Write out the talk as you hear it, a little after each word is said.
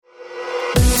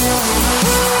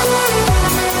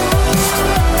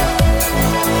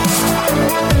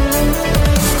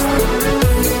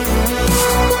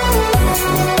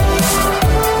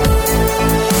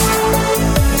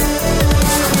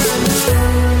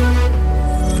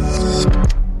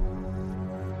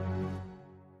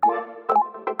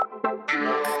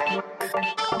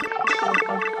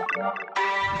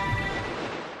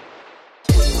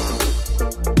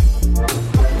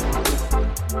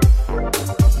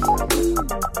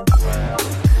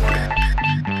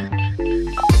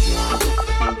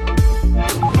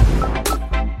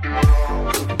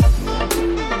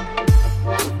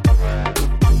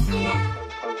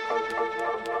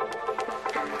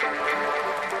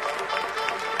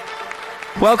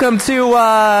Welcome to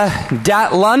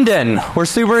DAT London. We're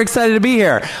super excited to be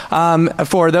here.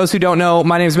 For those who don't know,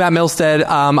 my name is Matt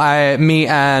Milstead. Me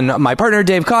and my partner,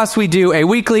 Dave Koss, we do a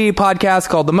weekly podcast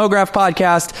called the MoGraph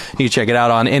Podcast. You can check it out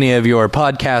on any of your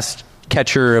podcast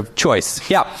catcher of choice.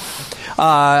 Yeah.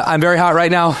 I'm very hot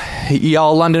right now.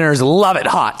 Y'all Londoners love it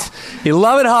hot. You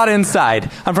love it hot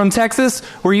inside. I'm from Texas.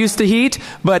 We're used to heat,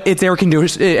 but it's air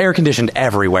conditioned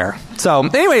everywhere. So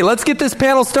anyway, let's get this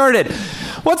panel started.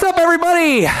 What's up,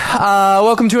 everybody?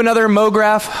 Welcome to another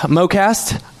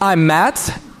MoCast. I'm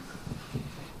Matt.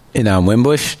 And I'm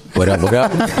Wimbush. What up, what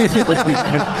up?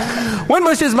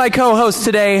 Wimbush is my co-host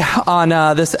today on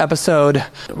this episode.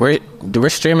 We're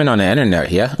streaming on the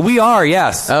internet, yeah? We are,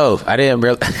 yes. Oh, I didn't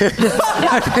realize.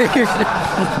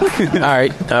 All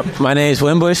right. My name's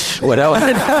Wimbush. What else?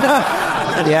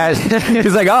 Yeah.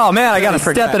 He's like, oh, man, I got to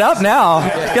step it up now.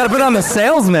 Got to put on the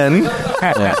salesman.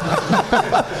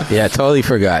 Yeah, totally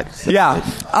forgot. Yeah.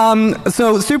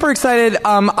 So super excited.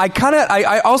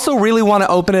 I also really want to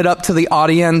open it up to the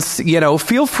audience. You know,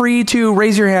 feel free to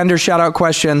raise your hand or shout out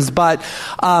questions, but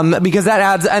because that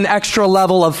adds an extra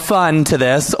level of fun to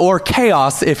this, or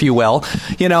chaos, if you will.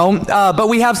 You know, but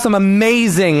we have some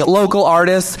amazing local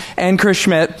artists and Chris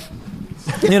Schmidt.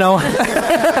 You know,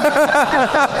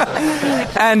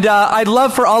 and I'd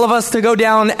love for all of us to go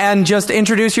down and just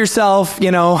introduce yourself,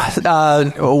 you know,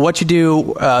 what you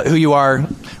do, who you are,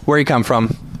 where you come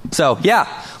from. So, yeah,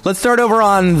 let's start over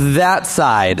on that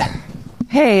side.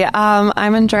 Hey,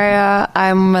 I'm Andrea.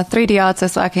 I'm a 3D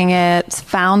artist working at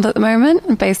Found at the moment.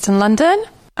 I'm based in London.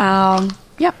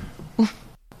 Yeah.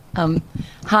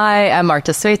 Hi, I'm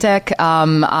Marta Swiatek.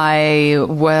 I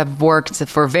have worked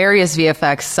for various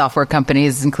VFX software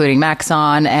companies, including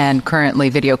Maxon and currently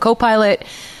Video Copilot.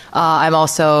 I'm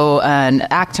also an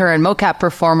actor and mocap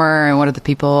performer and one of the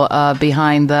people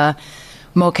behind the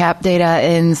mocap data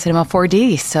in Cinema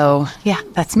 4D. So, yeah,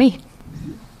 that's me.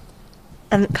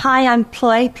 Hi, I'm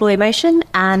Ploy Motion,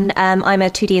 and I'm a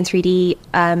 2D and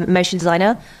 3D motion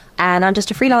designer, and I'm just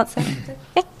a freelancer.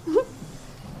 Yeah.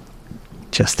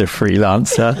 Just a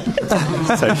freelancer.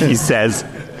 So she says,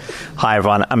 hi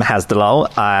everyone, I'm Haz Dalal.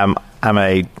 I'm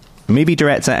a movie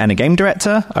director and a game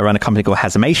director. I run a company called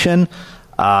Hazimation.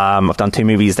 I've done 2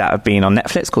 movies that have been on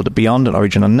Netflix called The Beyond and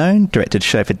Origin Unknown. Directed a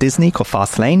show for Disney called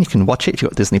Fast Lane. You can watch it if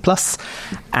you've got Disney Plus.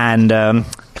 And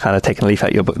kind of taking a leaf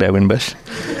out of your book there, Wimbush.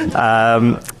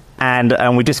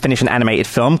 And we just finished an animated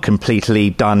film completely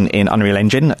done in Unreal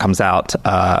Engine that comes out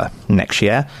next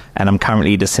year. And I'm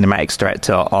currently the cinematics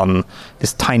director on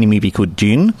this tiny movie called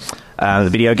Dune, the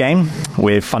video game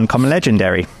with Funcom and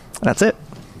Legendary. That's it.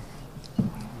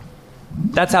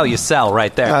 That's how you sell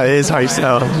right there. That is how you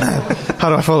sell. How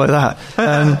do I follow that?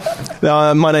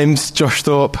 My name's Josh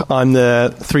Thorpe. I'm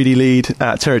the 3D lead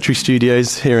at Territory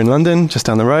Studios here in London, just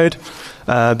down the road.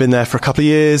 Been there for a couple of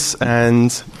years,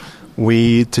 and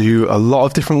we do a lot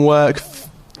of different work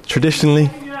traditionally.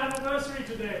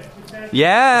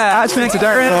 Yeah, it's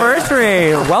our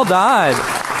anniversary. Well done.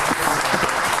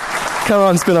 Come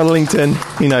on, it's been on LinkedIn.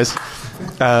 Who knows?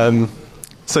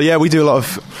 So yeah, we do a lot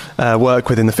of work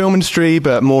within the film industry,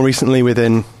 but more recently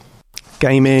within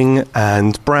gaming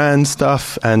and brand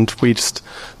stuff, and we just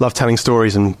love telling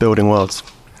stories and building worlds.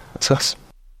 That's us.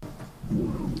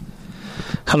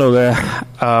 Hello there.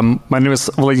 My name is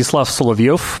Vladislav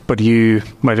Solovyov, but you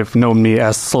might have known me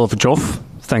as Solovjov,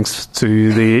 thanks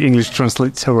to the English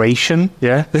transliteration.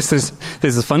 Yeah, this is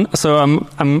fun. So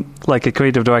I'm like a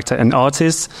creative director and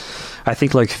artist. I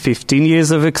think like 15 years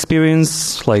of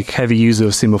experience, like heavy user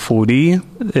of Cinema 4D.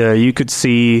 You could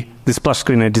see the splash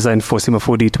screen I designed for Cinema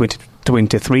 4D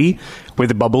 2023 with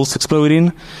the bubbles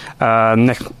exploding.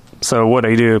 So what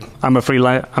I do, I'm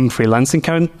freelancing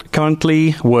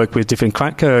currently, work with different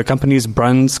companies,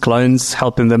 brands, clients,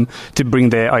 helping them to bring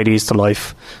their ideas to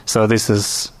life. So this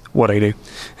is what I do.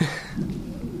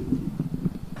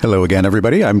 Hello again,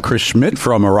 everybody. I'm Chris Schmidt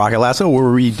from Rocket Lasso,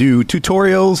 where we do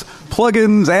tutorials,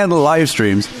 plugins, and live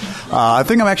streams. I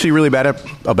think I'm actually really bad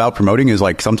about promoting is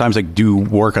like sometimes I do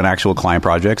work on actual client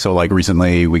projects. So like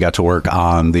recently we got to work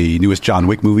on the newest John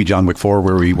Wick movie, John Wick 4,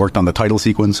 where we worked on the title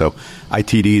sequence. So I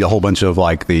TD'd a whole bunch of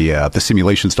like the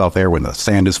simulation stuff there when the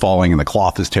sand is falling and the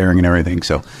cloth is tearing and everything.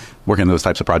 So working on those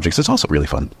types of projects is also really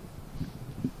fun.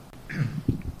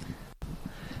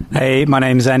 Hey, my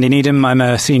name's Andy Needham. I'm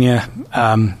a senior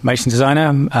motion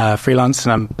designer, freelance,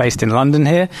 and I'm based in London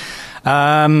here.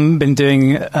 Been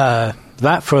doing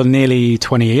that for nearly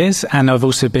 20 years, and I've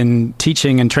also been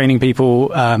teaching and training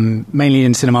people mainly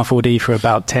in Cinema 4D for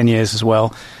about 10 years as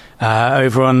well,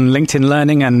 over on LinkedIn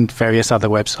Learning and various other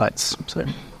websites. So.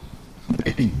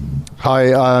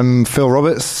 Hi, I'm Phil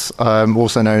Roberts. I'm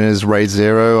also known as Raid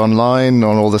Zero online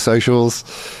on all the socials.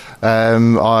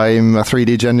 I'm a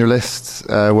 3D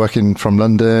generalist working from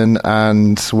London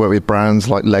and work with brands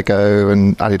like Lego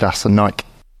and Adidas and Nike.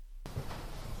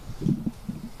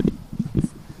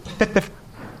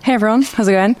 Hey everyone, how's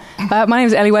it going? My name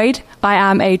is Ellie Wade. I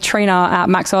am a trainer at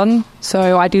Maxon,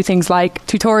 so I do things like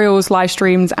tutorials, live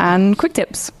streams, and quick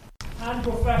tips. And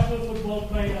professional football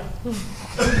player.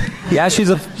 Yeah, she's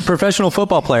a professional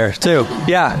football player too.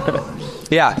 Yeah.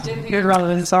 Yeah. Didn't think it was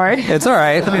relevant, sorry. It's all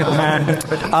right.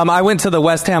 I went to the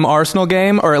West Ham Arsenal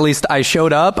game, or at least I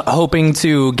showed up hoping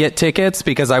to get tickets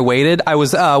because I waited. I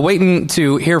was waiting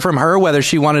to hear from her whether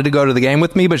she wanted to go to the game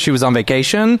with me, but she was on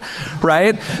vacation,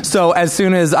 right? So as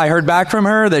soon as I heard back from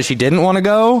her that she didn't want to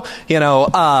go,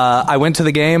 I went to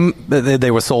the game.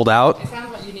 They were sold out. It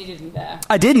sounds like you needed me there.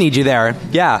 I did need you there.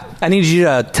 Yeah. I needed you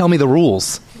to tell me the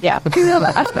rules. Yeah.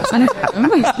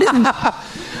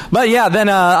 But yeah, then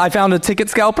I found a ticket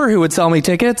scalper who would sell me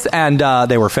tickets, and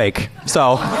they were fake.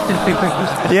 So,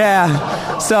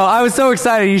 yeah. So I was so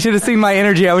excited. You should have seen my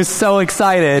energy. I was so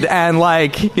excited. And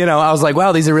I was like,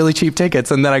 wow, these are really cheap tickets.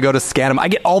 And then I go to scan them. I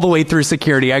get all the way through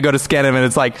security. I go to scan them, and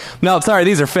it's like, no, sorry,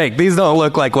 these are fake. These don't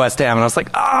look like West Ham. And I was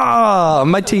like,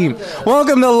 my team.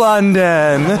 Welcome to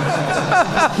London.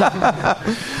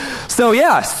 So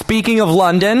yeah, speaking of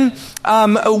London,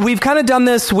 we've kind of done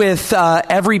this with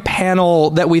every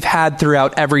panel that we've had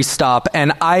throughout every stop,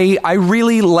 and I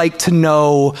really like to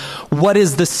know what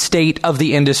is the state of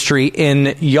the industry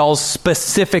in y'all's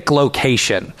specific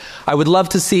location. I would love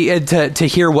to see to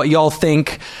hear what y'all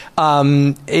think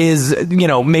is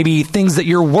maybe things that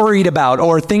you're worried about,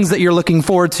 or things that you're looking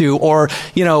forward to, or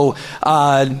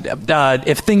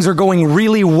if things are going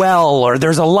really well, or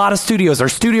there's a lot of studios, or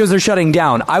studios are shutting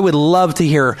down. I would love to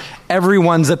hear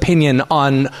everyone's opinion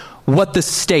on what the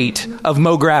state of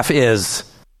MoGraph is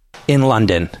in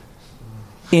London.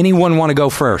 Anyone want to go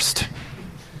first?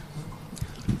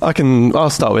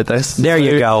 I'll start with this. There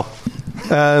you go.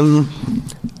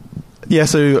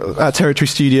 So at Territory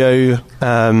Studio,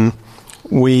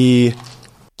 we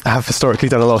have historically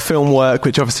done a lot of film work,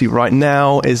 which obviously right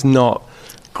now is not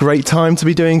great time to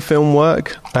be doing film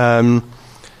work.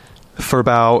 For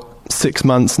about 6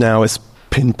 months now, it's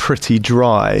been pretty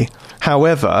dry.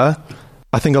 However,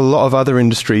 I think a lot of other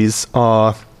industries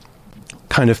are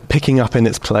kind of picking up in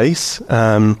its place,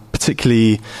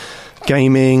 particularly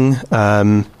gaming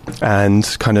and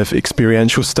kind of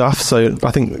experiential stuff. So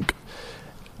I think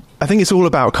it's all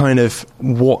about kind of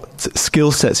what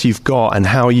skill sets you've got and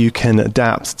how you can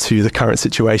adapt to the current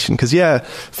situation. Because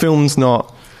film's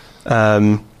not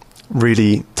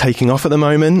really taking off at the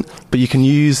moment, but you can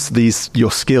use your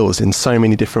skills in so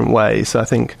many different ways. So I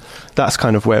think that's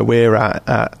kind of where we're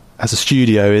at as a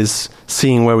studio, is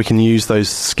seeing where we can use those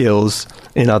skills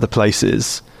in other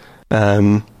places.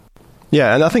 And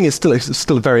I think it's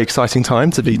still a very exciting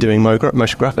time to be doing motion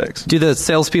graphics. Do the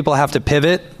salespeople have to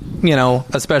pivot?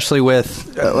 Especially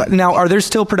with now, are there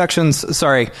still productions?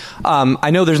 Sorry,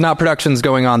 I know there's not productions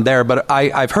going on there, but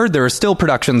I've heard there are still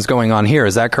productions going on here.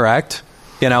 Is that correct?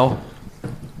 Yeah.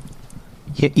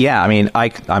 I mean, I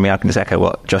can just echo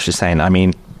what Josh is saying. I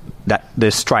mean, that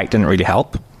the strike didn't really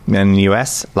help in the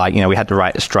US. We had the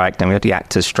writer's strike, then we had the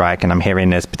actors strike, and I'm hearing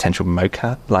there's potential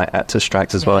MoCA actors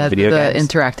strikes as well in video games.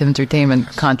 The interactive entertainment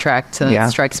contract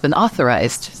strike's been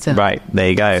authorized. So. Right,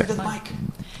 there you go.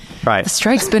 Right. The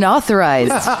strike's been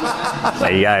authorized.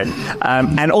 There you go.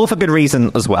 And all for good reason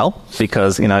as well,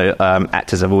 because,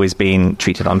 actors have always been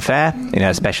treated unfair,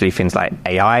 especially things like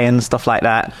AI and stuff like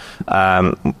that.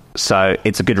 So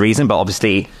it's a good reason, but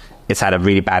obviously it's had a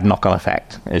really bad knock-on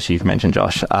effect, as you've mentioned,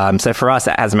 Josh. So for us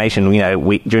at Animation,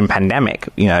 we during pandemic,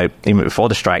 even before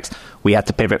the strikes, we had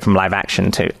to pivot from live action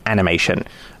to animation.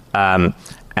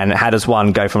 And how does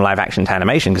one go from live action to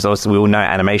animation? Because obviously we all know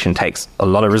animation takes a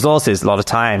lot of resources, a lot of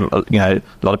time, a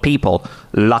lot of people.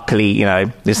 Luckily,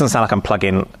 this doesn't sound like I'm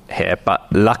plugging here, but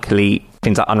luckily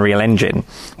things like Unreal Engine,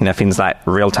 things like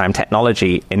real-time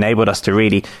technology enabled us to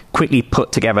really quickly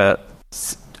put together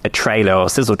a trailer or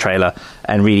sizzle trailer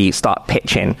and really start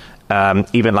pitching.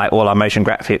 Even like all our motion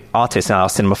graphic artists and our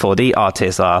Cinema 4D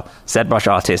artists, our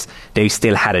ZBrush artists, they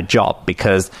still had a job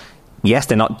because yes,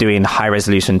 they're not doing high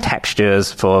resolution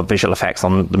textures for visual effects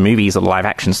on the movies or the live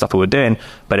action stuff we were doing,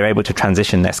 but they're able to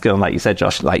transition their skill. And like you said,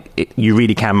 Josh, you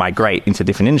really can migrate into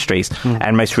different industries.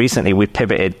 And most recently, we've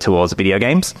pivoted towards video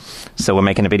games. So we're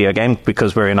making a video game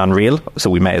because we're in Unreal, so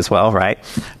we may as well, right?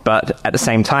 But at the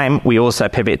same time, we also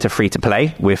pivoted to free to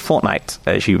play with Fortnite,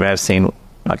 as you may have seen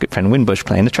my good friend Winbush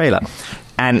playing the trailer.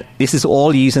 And this is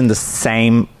all using the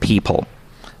same people.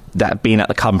 that have been at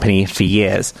the company for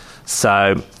years.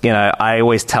 So, I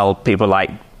always tell people,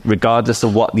 like, regardless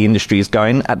of what the industry is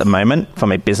going at the moment,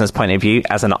 from a business point of view,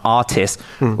 as an artist,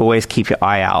 always keep your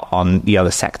eye out on the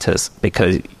other sectors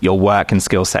because your work and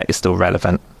skill set is still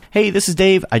relevant. Hey, this is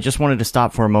Dave. I just wanted to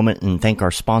stop for a moment and thank our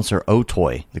sponsor,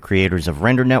 Otoy, the creators of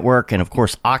Render Network and, of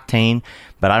course, Octane.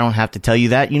 But I don't have to tell you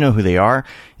that. You know who they are.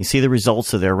 You see the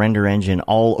results of their render engine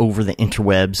all over the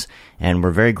interwebs, and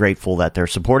we're very grateful that they're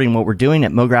supporting what we're doing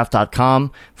at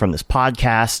MoGraph.com, from this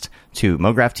podcast to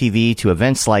MoGraph TV to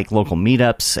events like local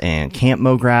meetups and Camp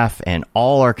MoGraph and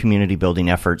all our community building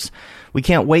efforts. We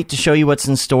can't wait to show you what's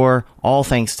in store, all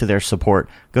thanks to their support.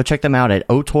 Go check them out at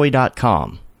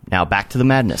otoy.com. Now back to the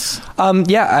madness.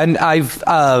 Yeah, and I've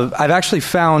actually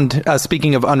found,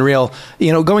 speaking of Unreal,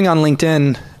 going on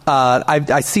LinkedIn,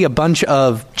 I see a bunch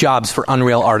of jobs for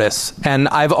Unreal artists, and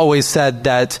I've always said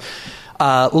that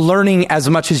learning as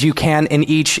much as you can in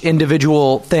each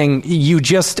individual thing, you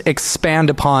just expand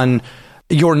upon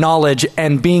your knowledge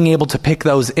and being able to pick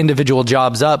those individual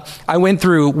jobs up. I went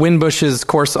through Winbush's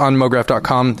course on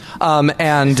MoGraph.com,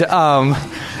 and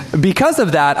because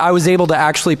of that, I was able to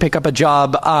actually pick up a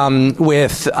job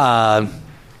with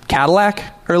Cadillac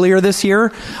earlier this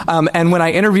year. And when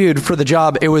I interviewed for the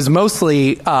job, it was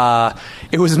mostly I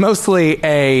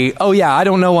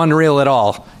don't know Unreal at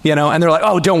all, and they're like,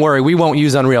 oh, don't worry, we won't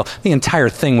use Unreal. The entire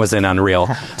thing was in Unreal.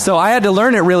 So I had to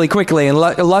learn it really quickly. And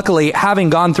luckily, having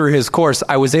gone through his course,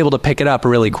 I was able to pick it up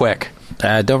really quick.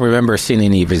 I don't remember seeing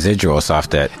any residuals off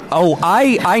that. Oh,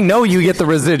 I know you get the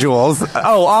residuals.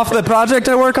 Oh, off the project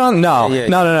I work on? No.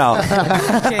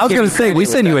 I was going to say, we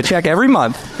send you a check every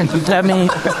month.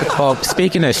 Well,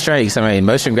 speaking of strikes,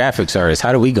 motion graphics artists,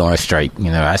 how do we go on strike?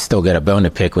 I still got a bone to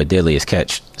pick with Deadliest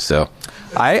Catch, so...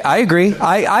 I agree.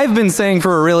 I've been saying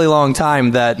for a really long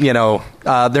time that,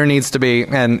 there needs to be,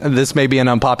 and this may be an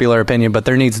unpopular opinion, but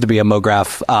there needs to be a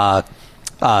MoGraph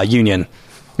union.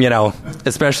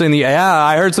 Especially in the... Yeah,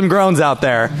 I heard some groans out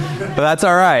there, but that's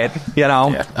all right,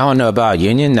 Yeah. I don't know about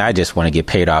union. I just want to get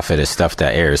paid off of the stuff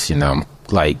that airs,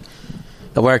 Like,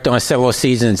 I worked on several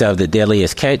seasons of The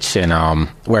Deadliest Catch and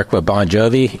worked with Bon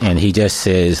Jovi, and he just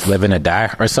says Live and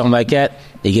Die or something like that.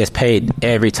 He gets paid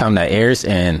every time that airs,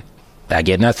 and I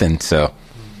get nothing. So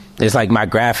it's like my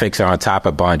graphics are on top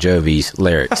of Bon Jovi's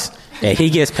lyrics. And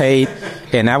he gets paid,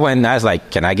 and I was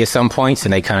like, can I get some points?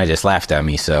 And they kind of just laughed at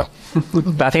me, so...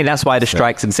 But I think that's why the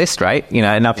strikes exist, right?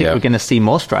 And I think we're going to see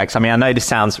more strikes. I know this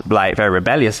sounds like very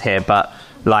rebellious here, but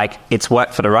like it's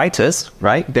worked for the writers,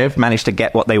 right? They've managed to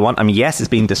get what they want. Yes, it's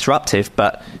been disruptive,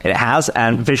 but it has.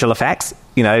 And visual effects,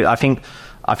 I think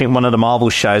one of the Marvel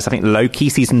shows, I think Loki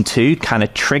season 2 kind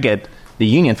of triggered the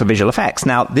union for visual effects.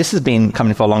 Now, this has been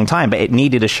coming for a long time, but it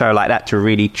needed a show like that to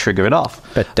really trigger it off.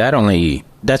 But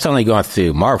that's only going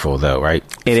through Marvel, though, right?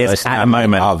 It is at the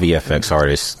moment. All VFX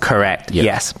artists. Correct,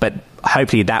 yes. But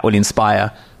hopefully that will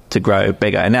inspire to grow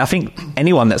bigger. And I think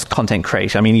anyone that's content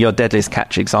creation, your Deadliest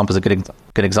Catch example is a good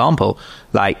example.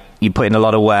 Like, you put in a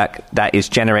lot of work that is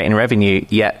generating revenue,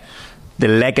 yet the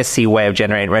legacy way of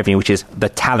generating revenue, which is the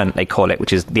talent, they call it,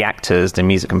 which is the actors, the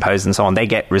music composers and so on, they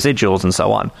get residuals and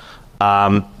so on.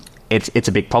 It's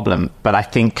a big problem. But I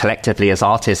think collectively as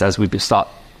artists, as we start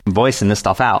voicing this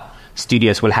stuff out,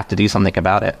 studios will have to do something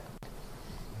about it.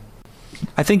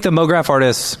 I think the MoGraph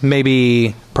artists,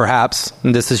 maybe, perhaps,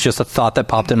 and this is just a thought that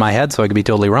popped in my head, so I could be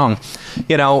totally wrong.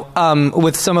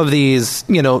 With some of these,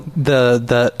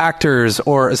 the actors,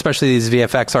 or especially these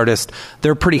VFX artists,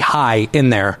 they're pretty high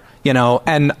in there,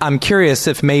 and I'm curious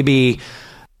if maybe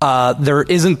there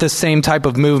isn't the same type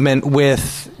of movement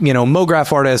with,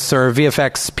 MoGraph artists or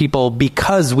VFX people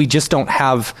because we just don't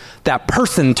have that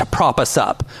person to prop us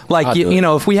up. Like,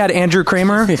 if we had Andrew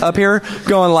Kramer up here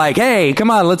going like, hey, come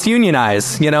on, let's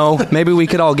unionize, maybe we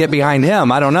could all get behind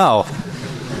him. I don't know.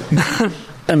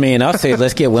 I'll say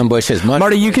let's get Winbush's money.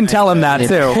 Marty, you can tell him that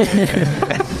too.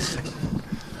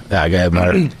 Go ahead,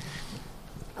 Marty.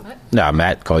 No,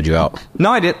 Matt called you out.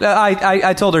 No, I did.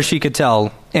 I told her she could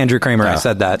tell Andrew Kramer I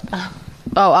said that.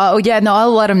 Oh, yeah, no,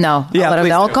 I'll let him know.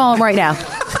 I'll call him right now.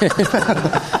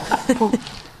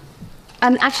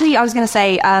 And actually, I was going to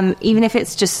say, even if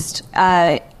it's just,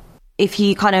 if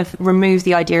you kind of remove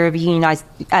the idea of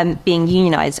being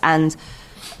unionized, and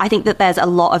I think that there's a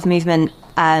lot of movement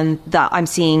that I'm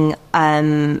seeing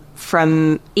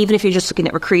from, even if you're just looking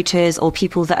at recruiters or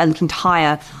people that are looking to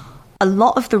hire, a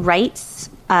lot of the rates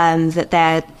that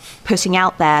they're putting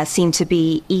out there seem to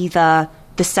be either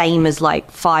the same as like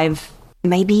 5,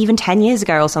 maybe even 10 years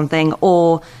ago or something,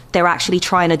 or they're actually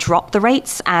trying to drop the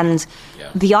rates. And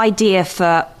the idea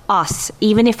for us,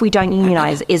 even if we don't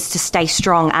unionize, is to stay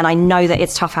strong. And I know that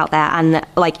it's tough out there. And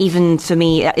like, even for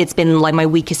me, it's been like my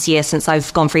weakest year since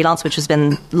I've gone freelance, which has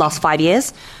been the last 5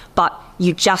 years. But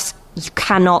you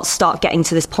cannot start getting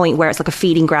to this point where it's like a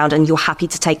feeding ground and you're happy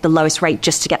to take the lowest rate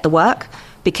just to get the work.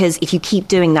 Because if you keep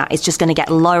doing that, it's just going to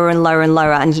get lower and lower and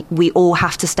lower. And we all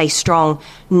have to stay strong,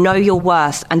 know your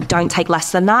worth, and don't take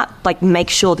less than that. Like,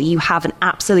 make sure that you have an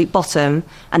absolute bottom,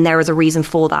 and there is a reason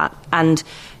for that. And,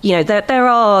 you know, there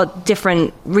are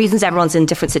different reasons. Everyone's in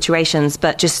different situations,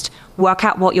 but just work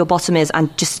out what your bottom is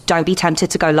and just don't be tempted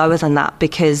to go lower than that,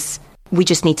 because we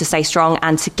just need to stay strong.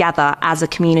 And together as a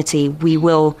community, we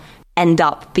will end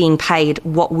up being paid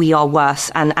what we are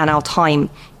worth, and our time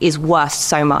is worth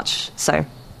so much. So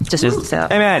just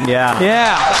amen.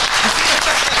 Yeah.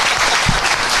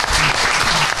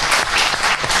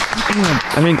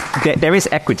 I mean, there is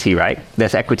equity, right?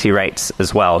 There's equity rates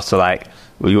as well. So like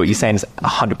what you're saying is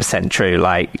 100% true.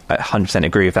 Like 100%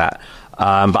 agree with that.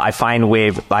 But I find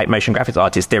with like motion graphics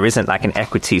artists, there isn't like an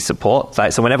equity support.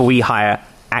 Like, so whenever we hire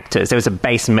actors, there is a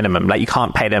base minimum. Like, you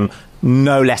can't pay them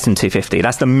no less than $250.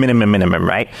 That's the minimum,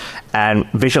 right? And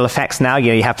visual effects now, you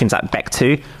know, you have things like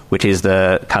BEC2, which is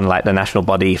the kind of like the national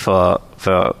body for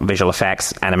visual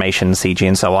effects, animation, CG,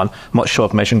 and so on. I'm not sure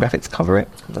if motion graphics cover it.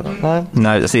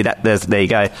 No, see that there you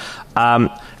go.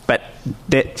 But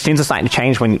things are starting to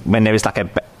change when there is like a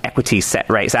equity set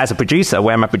rate. So as a producer,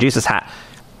 wearing my producer's hat,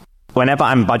 whenever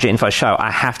I'm budgeting for a show, I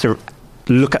have to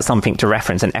look at something to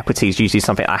reference, and equity is usually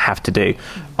something I have to do.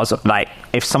 Also, like,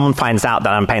 if someone finds out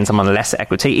that I'm paying someone less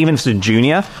equity, even if it's a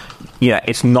junior, yeah,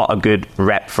 it's not a good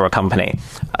rep for a company.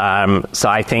 So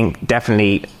I think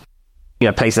definitely, you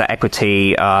know, places like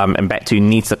equity and BEC2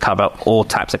 needs to cover all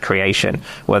types of creation,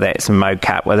 whether it's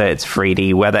mocap, whether it's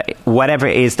 3D, whatever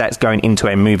it is that's going into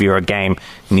a movie or a game,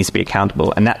 it needs to be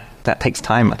accountable, and that takes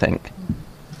time, I think.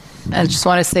 I just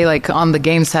want to say, like, on the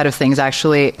game side of things,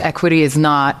 actually, equity is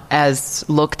not as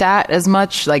looked at as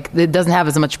much. Like, it doesn't have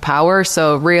as much power.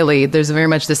 So really, there's very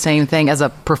much the same thing as a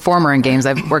performer in games.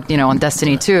 I've worked, on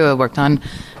Destiny 2. I worked on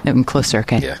even closer.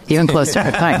 Okay, yeah. Even closer.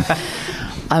 Fine.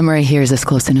 I'm right here. Is this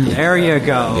close enough? There you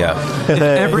go. Yeah.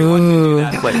 Everyone can do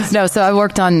that, please. No, so I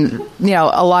worked on,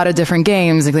 a lot of different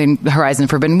games, including Horizon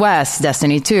Forbidden West,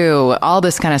 Destiny 2, all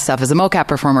this kind of stuff as a mocap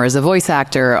performer, as a voice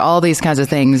actor, all these kinds of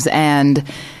things. And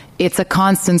it's a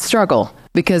constant struggle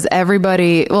because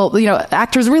everybody,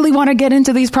 actors really want to get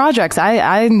into these projects.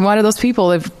 I'm one of those people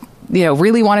that,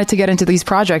 really wanted to get into these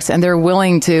projects, and they're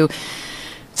willing to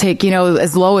take,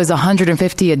 as low as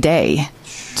 $150 a day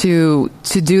to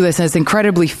do this. And it's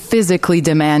incredibly physically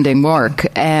demanding work.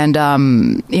 And,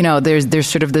 there's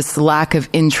sort of this lack of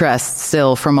interest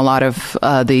still from a lot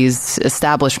of these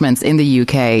establishments in the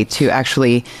UK to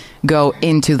actually go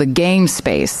into the game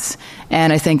space.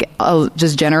 And I think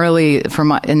just generally,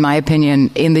 in my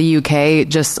opinion, in the UK,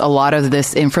 just a lot of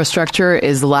this infrastructure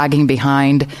is lagging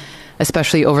behind,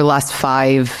 especially over the last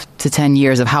 5 to 10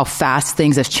 years, of how fast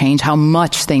things have changed, how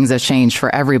much things have changed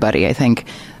for everybody. I think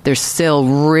they're still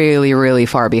really, really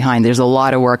far behind. There's a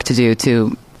lot of work to do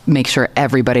to make sure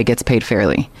everybody gets paid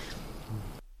fairly.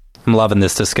 I'm loving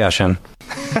this discussion.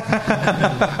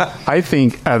 I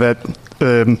think that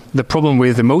the problem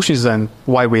with motion design,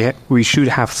 why we should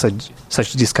have such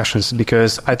discussions,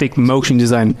 because I think motion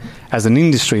design as an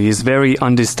industry is very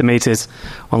underestimated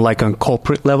on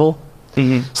corporate level.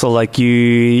 Mm-hmm. So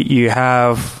you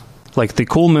have the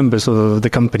core members of the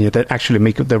company that actually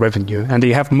make the revenue, and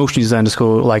you have motion designers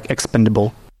who are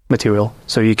expendable material.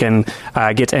 So you can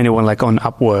get anyone on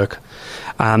Upwork.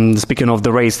 And speaking of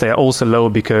the rates, they're also low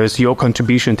because your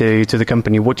contribution to the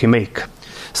company, what you make.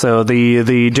 So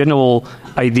the general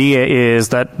idea is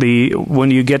that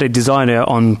when you get a designer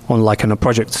on a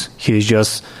project, he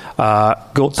just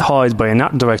got hired by an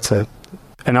art director.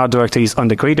 An art director is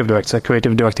under creative director.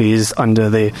 Creative director is under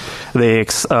the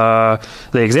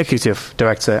executive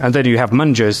director, and then you have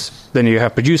managers. Then you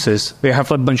have producers. We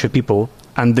have a bunch of people,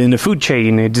 and then the food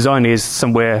chain, the design is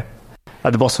somewhere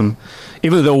at the bottom.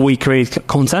 Even though we create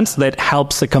content that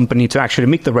helps the company to actually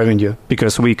make the revenue,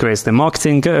 because we create the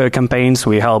marketing campaigns,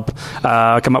 we help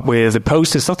come up with the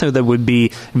posters, something that would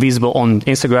be visible on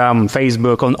Instagram,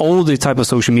 Facebook, on all the type of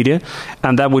social media,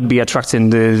 and that would be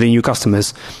attracting the new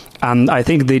customers. And I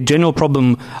think the general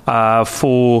problem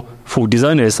for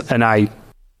designers, and I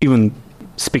even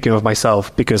speaking of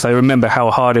myself, because I remember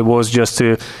how hard it was just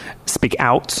to speak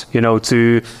out,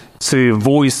 to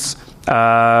voice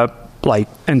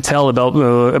and tell about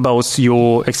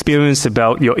your experience,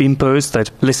 about your inputs.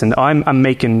 That listen, I'm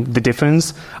making the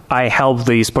difference. I help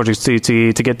these projects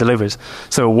to get delivered.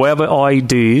 So whatever I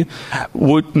do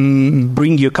would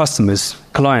bring you customers,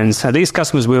 clients, and these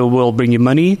customers will bring you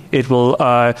money. It will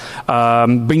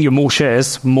bring you more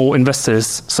shares, more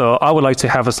investors. So I would like to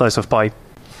have a slice of pie.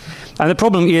 And the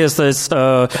problem is that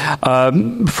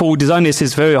for designers,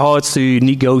 it's very hard to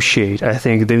negotiate. I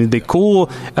think the core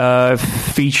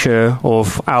feature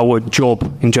of our job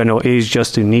in general is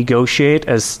just to negotiate,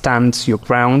 stand your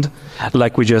ground,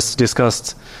 like we just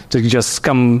discussed. To just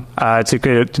come to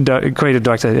creative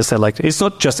director and say, like, it's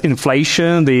not just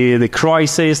inflation, the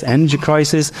crisis, energy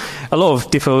crisis, a lot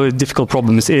of difficult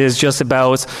problems. It is just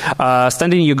about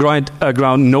standing your ground,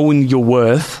 knowing your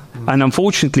worth. And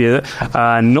unfortunately,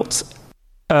 not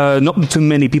too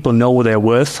many people know their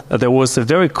worth. There was a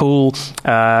very cool,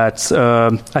 I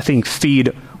think,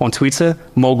 feed on Twitter.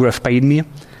 Mulgrave paid me.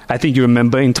 I think you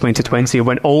remember in 2020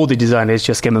 when all the designers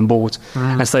just came on board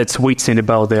and started tweeting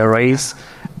about their raise.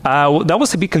 That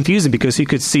was a bit confusing because you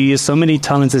could see so many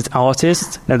talented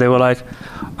artists and they were like,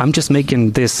 I'm just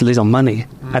making this little money.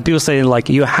 And people saying, like,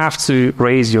 you have to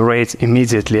raise your rate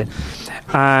immediately.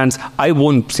 And I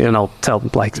won't,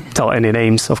 tell any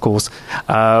names, of course,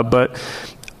 but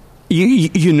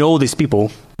you know these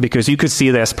people because you could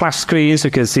see their splash screens, you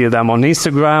could see them on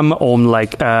Instagram, on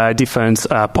different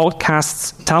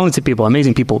podcasts. Talented people,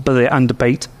 amazing people, but they're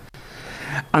underpaid.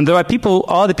 And there are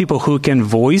other people who can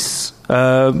voice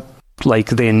their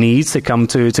needs. They come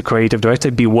to creative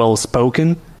director, be well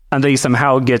spoken, and they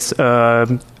somehow get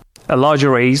a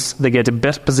larger raise. They get the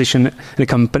best position in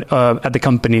at the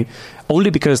company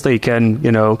only because they can,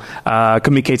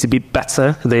 communicate a bit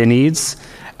better their needs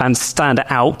and stand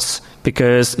out.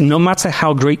 Because no matter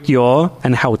how great you are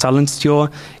and how talented you are,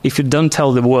 if you don't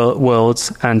tell the world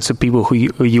and to people who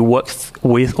you work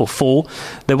with or for,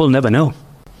 they will never know.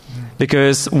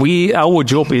 Because our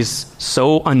job is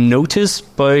so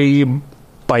unnoticed by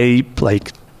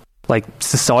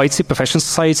society, professional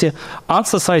society. Art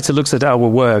society looks at our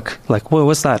work like, well,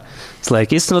 what's that?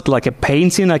 It's not like a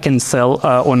painting I can sell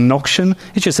on an auction.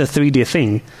 It's just a 3D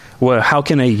thing. Well, how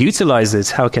can I utilize it?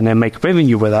 How can I make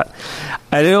revenue with that?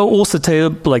 And it also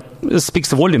speaks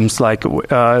to volumes.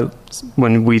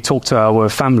 When we talk to our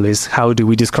families, how do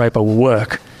we describe our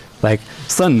work? Like,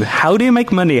 son, how do you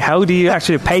make money? How do you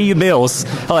actually pay your bills?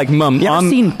 Like, mum, you ever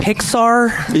seen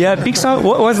Pixar? Yeah, Pixar.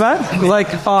 What was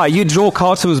that? You draw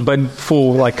cartoons, but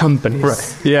for companies.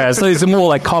 Right. Yeah, so it's more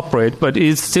like corporate, but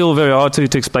it's still very hard to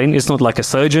explain. It's not like a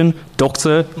surgeon,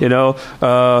 doctor,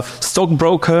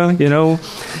 stockbroker,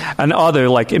 and other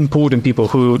important people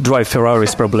who drive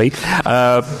Ferraris probably.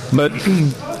 But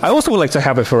I also would like to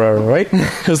have a Ferrari, right?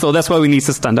 So that's why we need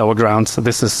to stand our ground. So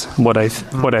this is what I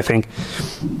think.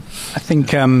 I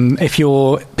think if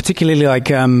you're particularly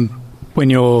when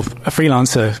you're a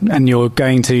freelancer and you're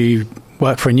going to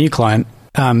work for a new client,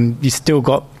 you still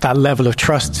got that level of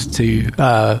trust to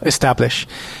establish.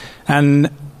 And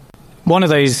one of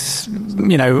those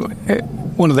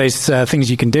things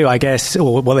you can do, I guess,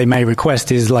 or what they may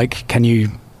request is can you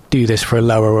do this for a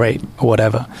lower rate or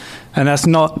whatever? And that's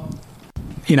not,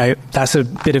 that's a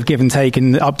bit of give and take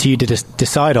and up to you to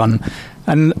decide on.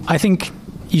 And I think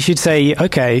you should say,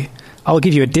 okay, I'll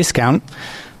give you a discount.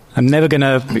 I'm never going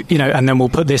to, and then we'll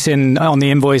put this in on the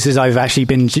invoices. I've actually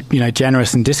been,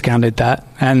 generous and discounted that.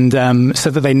 And so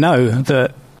that they know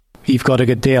that you've got a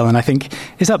good deal. And I think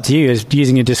it's up to you as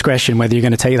using your discretion whether you're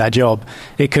going to take that job.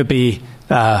 It could be,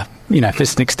 if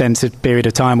it's an extensive period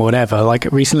of time or whatever. Like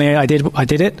recently I did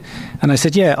it and I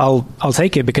said, yeah, I'll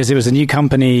take it because it was a new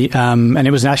company and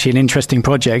it was actually an interesting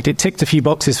project. It ticked a few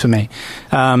boxes for me.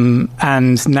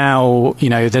 And now,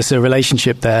 there's a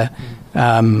relationship there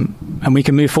and we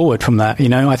can move forward from that.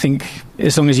 I think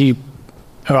as long as you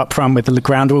are upfront with the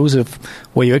ground rules of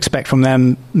what you expect from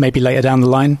them, maybe later down the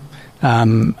line,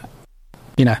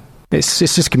 it's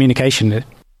just communication.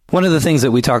 One of the things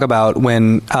that we talk about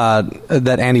when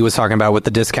that Andy was talking about with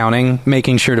the discounting,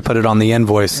 making sure to put it on the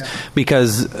invoice,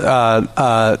 because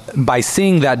by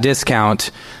seeing that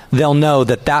discount, they'll know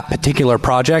that particular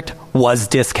project was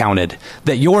discounted,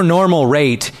 that your normal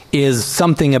rate is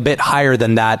something a bit higher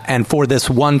than that, and for this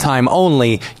one time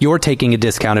only, you're taking a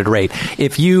discounted rate.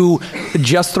 If you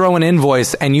just throw an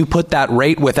invoice and you put that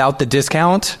rate without the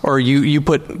discount, or you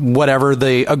put whatever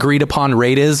the agreed upon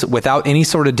rate is without any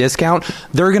sort of discount,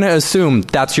 they're going to assume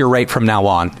that's your rate from now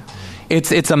on.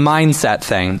 It's a mindset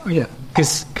thing. Yeah.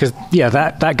 Because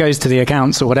that goes to the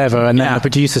accounts or whatever, and then the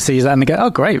producer sees that and they go, oh,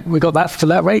 great, we got that for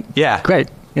that rate. Yeah. Great,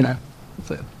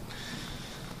 So.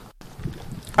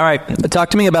 All right, talk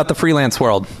to me about the freelance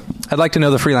world. I'd like to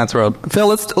know the freelance world. Phil,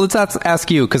 let's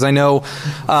ask you, because I know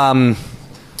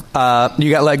you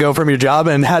got let go from your job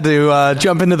and had to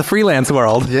jump into the freelance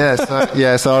world.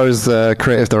 So I was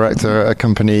creative director at a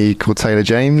company called Taylor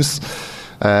James.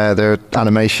 They're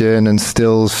animation and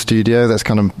stills studio. That's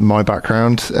kind of my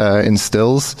background in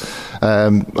stills. I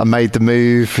made the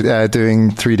move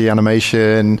doing 3D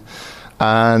animation,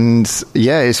 and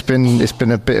it's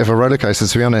been a bit of a roller coaster,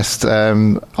 to be honest.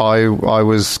 I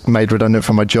was made redundant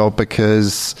from my job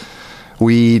because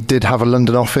we did have a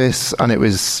London office, and it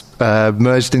was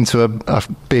merged into a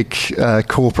big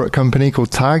corporate company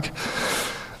called TAG.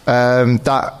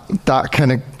 That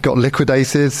kind of got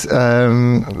liquidated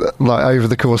like over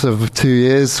the course of 2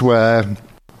 years, where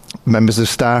members of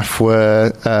staff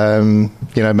were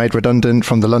made redundant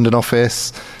from the London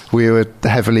office. We were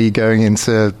heavily going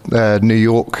into New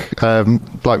York,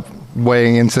 like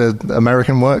weighing into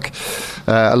American work.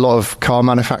 A lot of car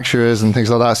manufacturers and things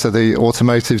like that. So the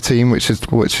automotive team, which is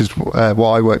what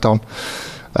I worked on,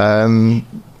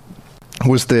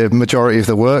 was the majority of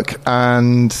the work,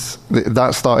 and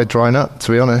that started drying up,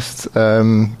 to be honest.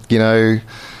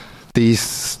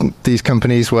 These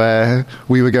companies where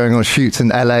we were going on shoots in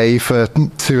LA for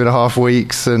 2.5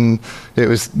 weeks and it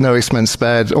was no expense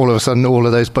spared, all of a sudden all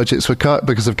of those budgets were cut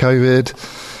because of COVID.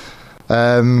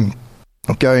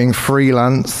 Going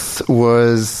freelance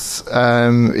was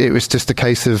it was just a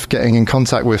case of getting in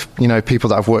contact with people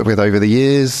that I've worked with over the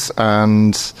years,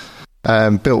 and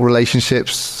built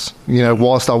relationships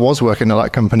whilst I was working at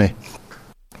that company.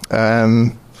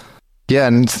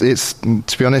 And it's,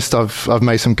 to be honest, I've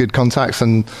made some good contacts,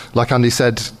 and like Andy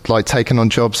said, like taking on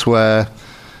jobs where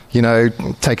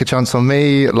take a chance on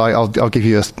me, like I'll give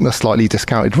you a slightly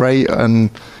discounted rate, and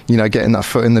getting that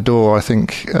foot in the door, I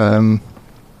think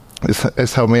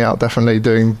it's helped me out, definitely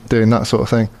doing that sort of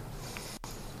thing.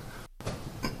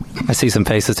 I see some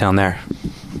faces down there.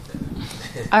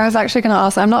 I was actually going to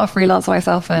ask, I'm not a freelancer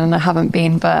myself and I haven't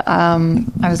been, but I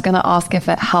was going to ask if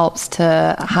it helps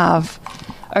to have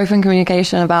open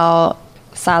communication about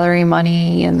salary,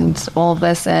 money, and all of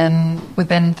this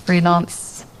within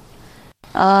freelance.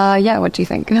 What do you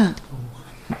think?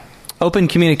 Open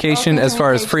communication as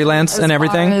far as freelance and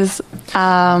everything? As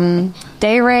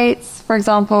day rates, for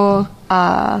example.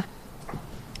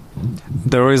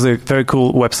 There is a very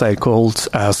cool website called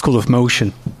School of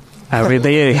Motion.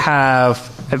 They have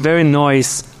a very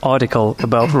nice article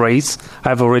about rates.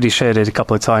 I've already shared it a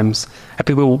couple of times. And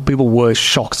people were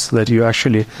shocked that you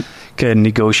actually can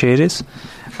negotiate it.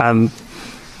 And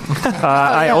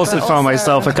I also found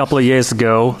myself a couple of years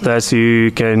ago that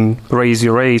you can raise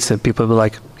your rates, and people were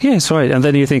like, yeah, it's right. And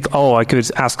then you think, I could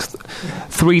ask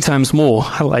 3 times more.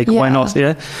 Why not?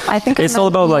 Yeah. I think it's all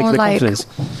about the confidence.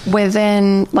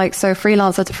 Within, so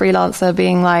freelancer to freelancer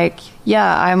being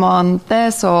I'm on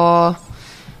this, or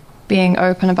being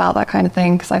open about that kind of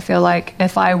thing. Because I feel like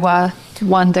if I were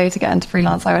one day to get into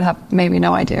freelance, I would have maybe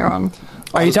no idea on.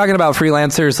 Are you talking about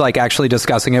freelancers actually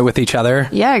discussing it with each other?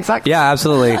 Yeah, exactly. Yeah,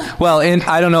 absolutely. Well,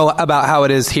 I don't know about how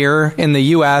it is here in the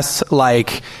U.S.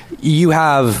 You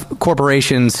have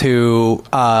corporations who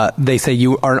they say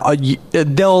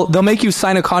they'll make you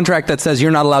sign a contract that says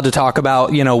you're not allowed to talk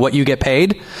about what you get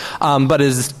paid, but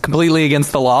is completely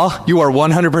against the law. You are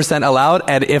 100% allowed,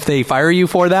 and if they fire you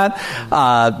for that,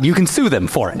 you can sue them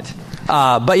for it.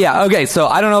 But yeah, okay, so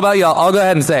I don't know about y'all. I'll go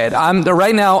ahead and say it.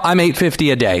 Right now, I'm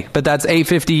 $850 a day, but that's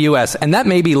 $850 US, and that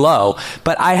may be low,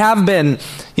 but I have been,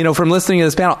 from listening to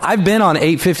this panel, I've been on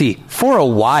 $850 for a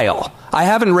while. I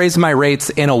haven't raised my rates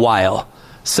in a while.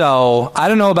 So I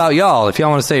don't know about y'all. If y'all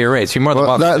want to say your rates, you're more than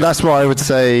welcome. That's why I would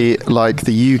say,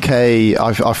 the UK,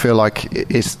 I feel like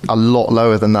it's a lot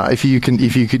lower than that. If you could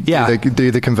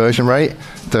do the conversion rate,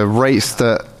 the rates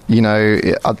that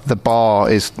the bar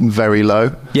is very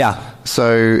low. Yeah.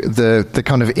 So the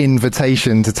kind of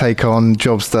invitation to take on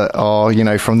jobs that are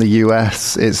from the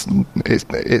US, it's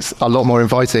a lot more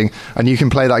inviting, and you can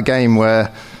play that game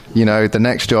where the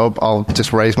next job I'll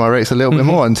just raise my rates a little bit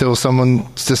more until someone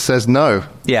just says no.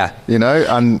 Yeah.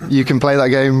 And you can play that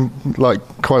game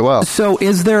quite well. So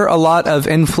is there a lot of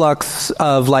influx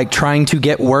of trying to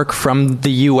get work from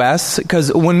the US?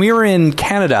 Because when we were in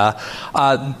Canada,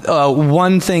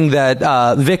 one thing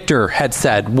that Victor had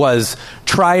said was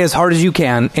try as hard as you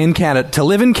can in Canada to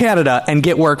live in Canada and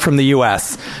get work from the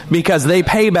US, because they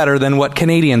pay better than what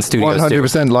Canadian studios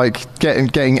 100%, do.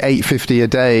 Getting $850 a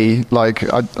day,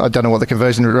 I don't know what the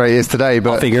conversion rate is today,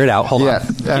 but I'll figure it out. Hold on.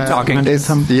 Keep talking.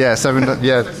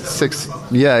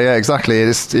 Exactly.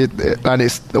 And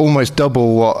it's almost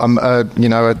double what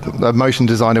a motion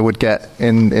designer would get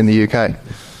in the UK.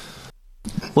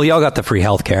 Well, y'all got the free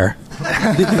healthcare.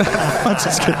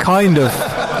 Kind of.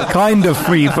 kind of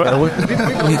free, but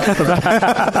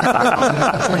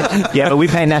Yeah, but we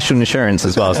pay national insurance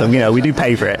as well, so we do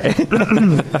pay for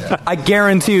it. I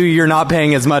guarantee you're not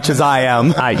paying as much as I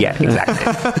am. Yeah,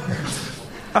 exactly.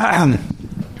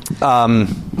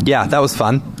 Yeah, that was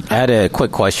fun. I had a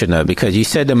quick question though, because you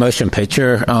said the motion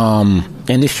picture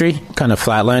industry kind of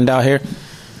flatlined out here.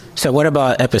 So what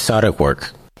about episodic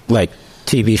work, like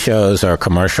TV shows or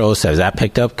commercials? Has that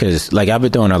picked up? Because I've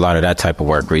been doing a lot of that type of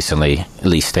work recently, at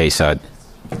least stateside.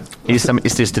 Is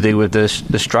this to do with the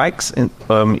strikes?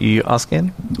 You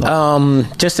asking?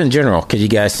 Just in general, because you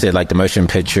guys said the motion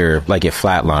picture, it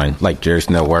flatlined, there's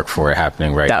no work for it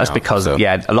happening right now. That was because a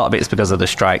lot of it is because of the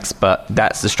strikes, but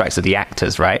that's the strikes of the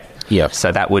actors, right? Yeah.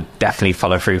 So that would definitely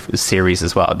follow through for the series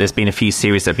as well. There's been a few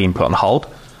series that have been put on hold.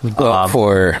 Well,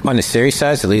 on the series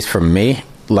side, at least for me,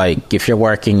 if you're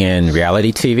working in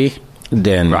reality TV,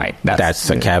 then that's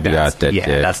a caveat.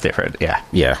 That's different. Yeah,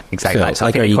 exactly. So,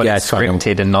 are you guys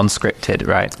scripted and non-scripted,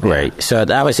 right? Right. So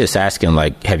I was just asking,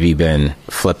 have you been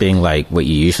flipping what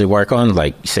you usually work on?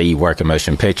 Say you work a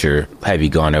motion picture, have you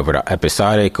gone over to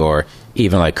episodic or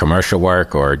even commercial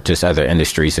work or just other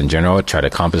industries in general, try to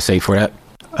compensate for that?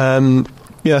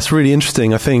 Yeah, it's really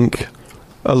interesting. I think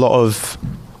a lot of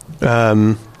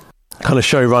kind of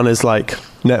showrunners like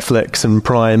Netflix and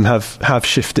Prime have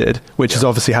shifted, which has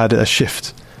obviously had a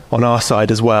shift on our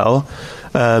side as well.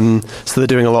 So they're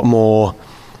doing a lot more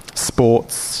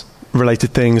sports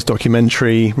related things,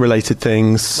 documentary related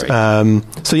things. Right.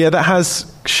 So yeah, that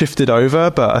has shifted over,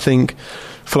 but I think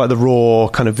for the raw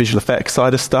kind of visual effects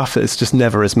side of stuff, it's just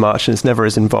never as much and it's never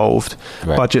as involved.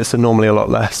 Right. Budgets are normally a lot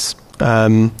less.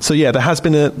 So yeah, there has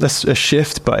been a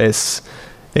shift, but it's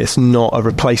not a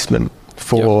replacement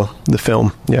for the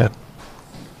film. Yeah.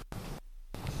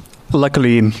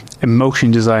 Luckily, in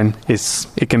motion design,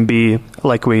 it can be,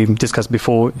 like we discussed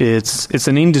before, it's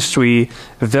an industry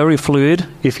very fluid.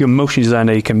 If you're a motion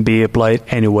designer, it can be applied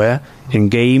anywhere, in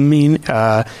game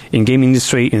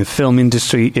industry, in film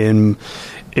industry, in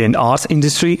art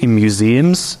industry, in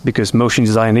museums, because motion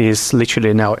design is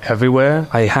literally now everywhere.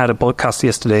 I had a podcast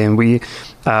yesterday and we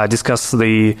discussed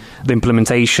the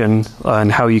implementation and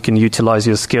how you can utilize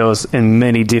your skills in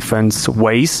many different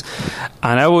ways.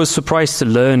 And I was surprised to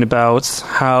learn about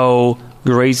how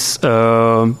great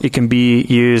it can be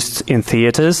used in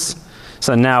theaters.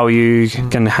 So now you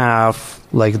can have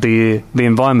the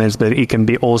environments, but it can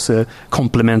be also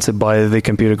complemented by the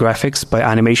computer graphics, by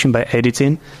animation, by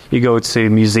editing. You go to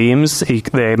museums,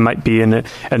 there might be an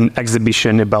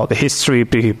exhibition about the history,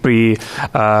 about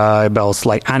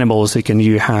animals. You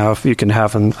can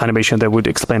have an animation that would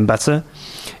explain better.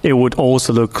 It would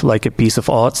also look like a piece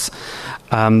of art.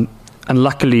 And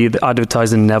luckily, the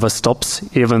advertising never stops,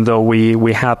 even though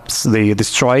we had the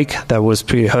strike that was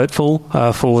pretty hurtful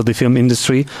for the film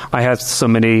industry. I had so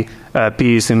many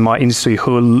peers in my industry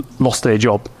who lost their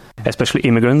job, especially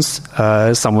immigrants.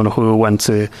 Someone who went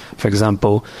to, for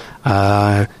example,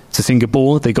 to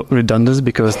Singapore, they got redundant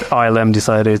because ILM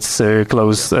decided to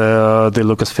close the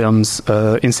Lucasfilms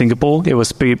in Singapore. It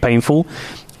was pretty painful,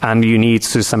 and you need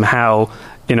to somehow,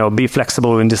 be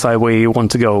flexible and decide where you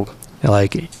want to go.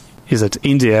 Is it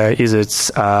India? Is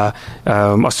it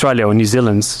Australia or New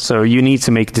Zealand? So you need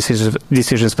to make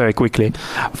decisions very quickly.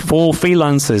 For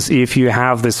freelancers, if you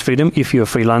have this freedom, if you're a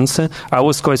freelancer, I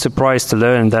was quite surprised to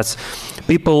learn that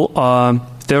people are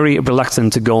very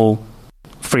reluctant to go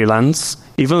freelance,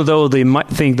 even though they might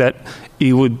think that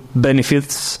it would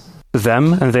benefit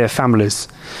them and their families.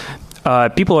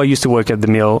 People are used to work at the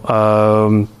mill.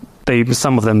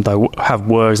 Some of them have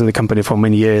worked in the company for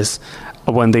many years.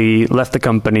 When they left the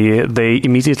company, they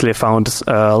immediately found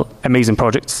amazing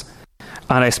projects.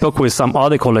 And I spoke with some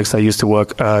other colleagues I used to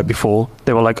work before.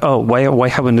 They were like, "Oh, why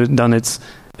haven't you done it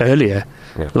earlier?"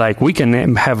 Yeah. We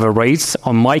can have a rate.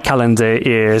 On my calendar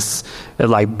is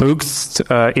booked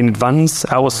in advance.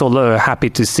 I was so happy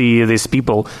to see these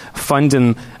people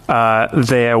finding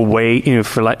their way in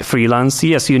freelance.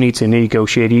 Yes, you need to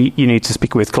negotiate. You need to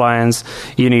speak with clients.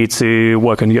 You need to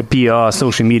work on your PR,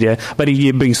 social media. But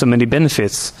it brings so many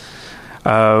benefits.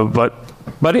 But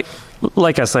it,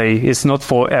 like I say, it's not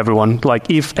for everyone.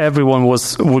 If everyone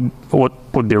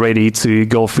would be ready to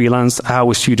go freelance,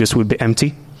 our studios would be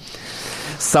empty.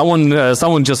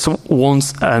 Someone just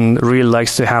wants and really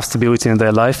likes to have stability in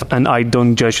their life, and I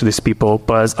don't judge these people,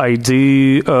 but I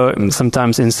do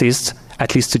sometimes insist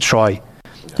at least to try.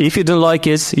 If you don't like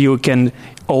it, you can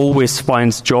always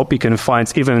find a job. You can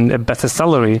find even a better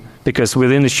salary, because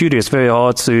within the studio it's very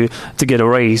hard to get a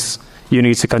raise. You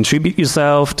need to contribute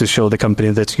yourself to show the company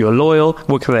that you're loyal,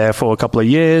 work there for a couple of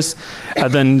years,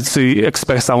 and then to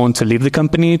expect someone to leave the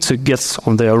company to get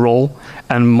on their role,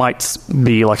 and might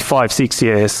be like 5-6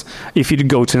 years. If you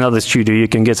go to another studio, you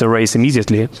can get a raise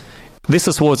immediately. This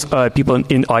is what people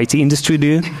in IT industry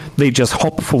do. They just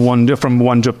hop from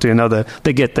one job to another.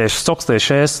 They get their stocks, their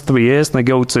shares, 3 years, and they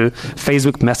go to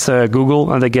Facebook, Meta,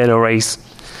 Google, and they get a raise.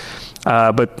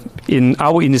 But in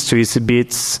our industry, it's a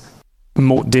bit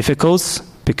more difficult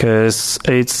because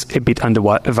it's a bit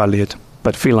undervalued.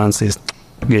 But freelance is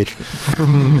good.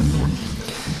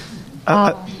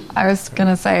 I was going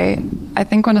to say, I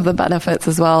think one of the benefits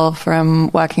as well from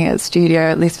working at a studio,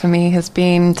 at least for me, has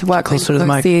been to work Closer to the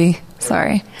mic.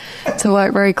 To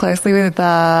work very closely with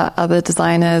other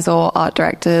designers or art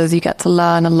directors. You get to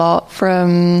learn a lot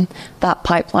from that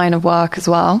pipeline of work as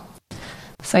well.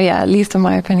 So yeah, at least in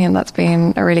my opinion, that's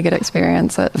been a really good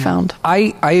experience at Found.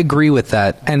 I agree with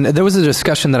that. And there was a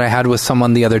discussion that I had with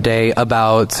someone the other day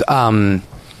about,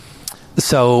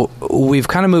 so we've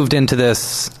kind of moved into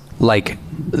this like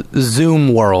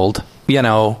Zoom world, you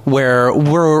know, where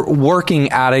we're working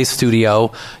at a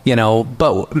studio, you know,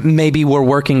 but maybe we're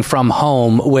working from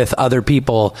home with other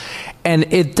people.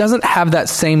 And it doesn't have that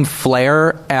same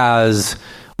flair as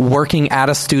working at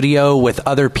a studio with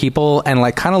other people and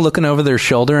like kind of looking over their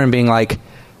shoulder and being like,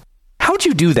 how'd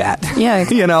you do that? Yeah,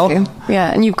 exactly. You know?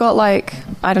 Yeah, and you've got like,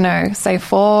 I don't know, say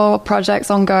 4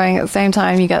 projects ongoing at the same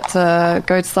time. You get to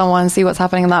go to someone, see what's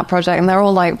happening in that project, and they're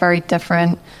all like very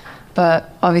different,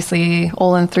 but obviously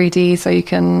all in 3D, so you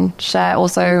can share,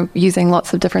 also using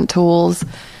lots of different tools.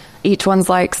 Each one's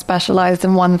like specialized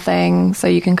in one thing, so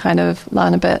you can kind of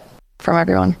learn a bit from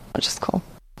everyone, which is cool.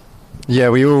 Yeah,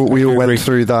 we all went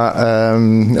through that.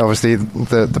 Obviously,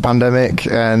 the pandemic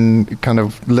and kind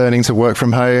of learning to work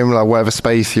from home, like whatever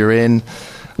space you're in,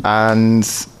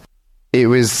 and it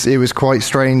was quite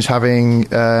strange having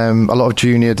a lot of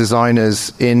junior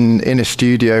designers in a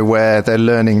studio where they're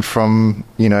learning from,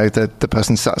 you know, the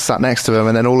person sat next to them,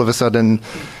 and then all of a sudden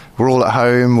we're all at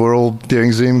home, we're all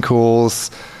doing Zoom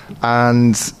calls,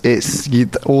 and it's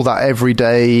all that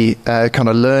everyday kind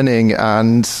of learning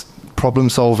and problem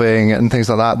solving and things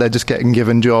like that. They're just getting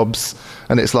given jobs,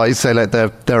 and it's like, say like they're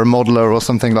a modeler or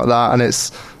something like that, and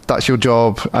that's your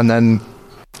job, and then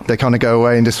they kind of go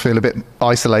away and just feel a bit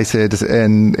isolated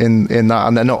in that,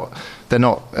 and they're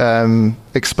not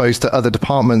exposed to other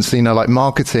departments, you know, like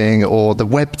marketing or the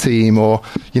web team, or,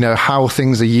 you know, how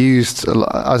things are used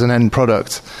as an end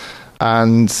product.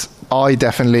 And I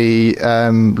definitely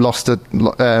lost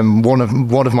one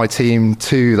of my team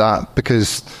to that,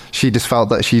 because she just felt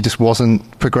that she just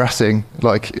wasn't progressing,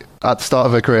 like at the start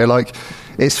of her career. Like,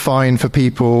 it's fine for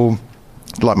people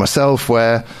like myself,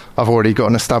 where I've already got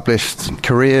an established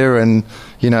career, and,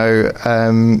 you know,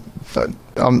 I'm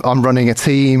running a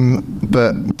team,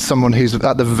 but someone who's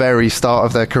at the very start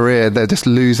of their career, they're just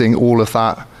losing all of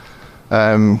that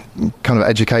kind of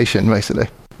education, basically.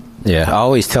 Yeah, I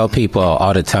always tell people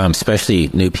all the time, especially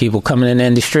new people coming in the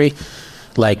industry,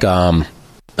 like, I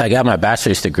got my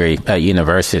bachelor's degree at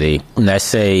university, and I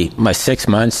say my 6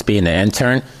 months being an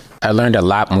intern, I learned a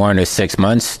lot more in those 6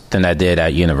 months than I did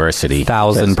at university.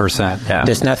 1,000%. Yeah.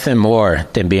 There's nothing more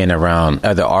than being around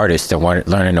other artists and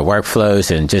learning the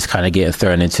workflows and just kind of getting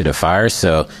thrown into the fire.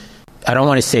 So I don't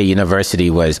want to say university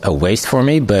was a waste for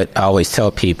me, but I always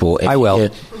tell people... I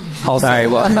will. Sorry,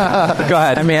 well, go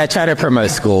ahead. I mean, I try to promote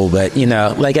school, but, you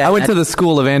know, like... I went to the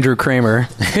school of Andrew Kramer.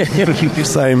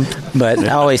 Same. But I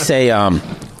always say,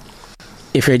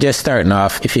 if you're just starting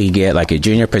off, if you can get like a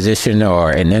junior position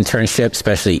or an internship,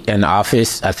 especially in the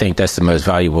office, I think that's the most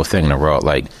valuable thing in the world.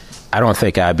 Like, I don't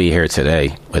think I'd be here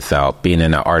today without being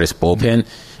in the artist bullpen.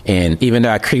 And even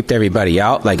though I creeped everybody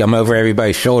out, like, I'm over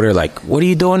everybody's shoulder, like, what are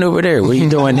you doing over there? What are you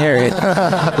doing there?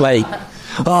 Like...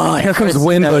 Oh, here comes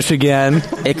Windbush again.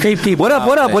 It creeped people out.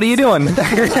 What up? What are you doing? But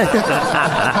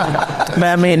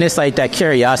I mean, it's like that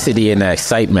curiosity and that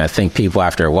excitement. I think people,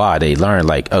 after a while, they learn,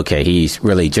 like, okay, he's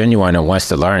really genuine and wants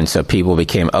to learn. So people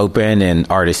became open, and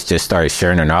artists just started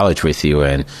sharing their knowledge with you.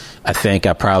 And I think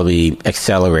I probably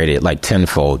accelerated like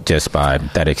tenfold just by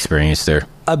that experience there.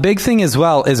 A big thing as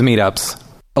well is meetups.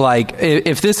 Like,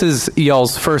 if this is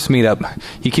y'all's first meetup,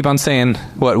 you keep on saying,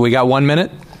 what, we got 1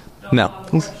 minute? No.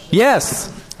 Yes.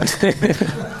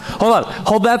 Hold on.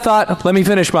 Hold that thought. Let me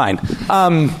finish mine.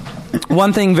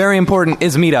 One thing very important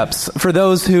is meetups. For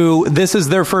those who this is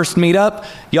their first meetup,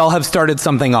 y'all have started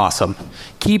something awesome.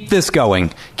 Keep this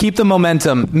going. Keep the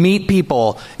momentum. Meet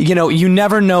people. You know, you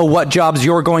never know what jobs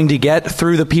you're going to get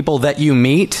through the people that you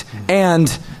meet, and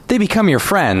they become your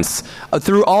friends.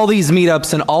 Through all these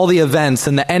meetups and all the events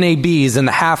and the NABs and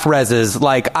the half-reses,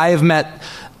 like, I have met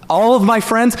all of my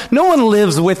friends, no one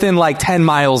lives within like 10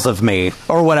 miles of me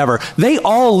or whatever. They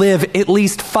all live at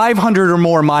least 500 or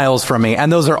more miles from me,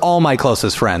 and those are all my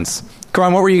closest friends.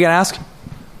 Karan, what were you going to ask?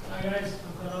 Hi guys,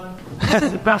 I'm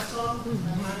Karan. The best song,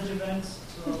 I manage events.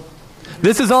 So.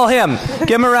 This is all him.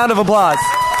 Give him a round of applause.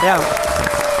 Yeah.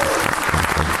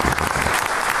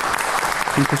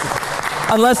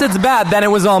 Unless it's bad, then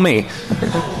it was all me.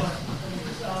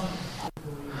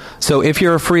 So if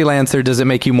you're a freelancer, does it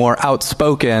make you more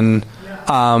outspoken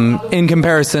in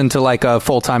comparison to like a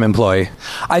full-time employee?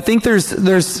 I think for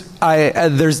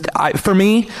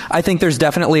me, I think there's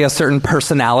definitely a certain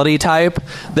personality type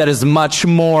that is much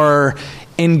more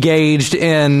engaged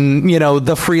in,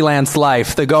 the freelance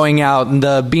life, the going out and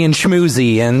the being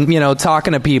schmoozy and,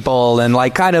 talking to people and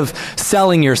like kind of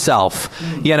selling yourself,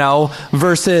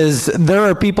 versus there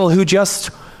are people who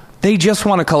they just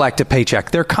want to collect a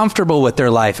paycheck. They're comfortable with their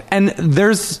life. And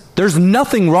there's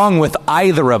nothing wrong with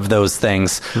either of those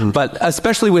things. But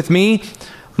especially with me,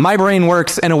 my brain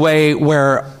works in a way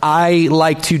where I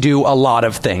like to do a lot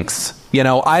of things.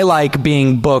 I like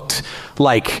being booked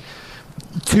like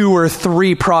 2 or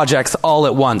 3 projects all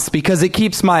at once because it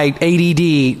keeps my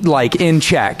ADD like in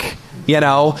check,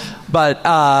 But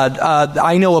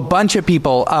I know a bunch of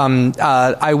people.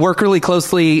 I work really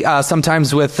closely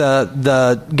sometimes with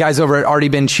the guys over at Already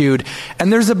Been Chewed,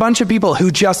 and there's a bunch of people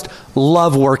who just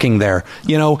love working there.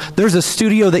 There's a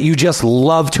studio that you just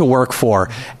love to work for,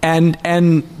 and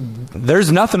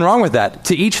there's nothing wrong with that.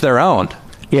 To each their own.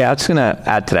 Yeah, I'm just going to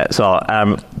add to that as well.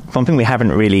 One thing we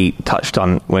haven't really touched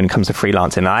on when it comes to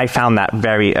freelancing, I found that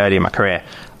very early in my career.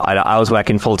 I was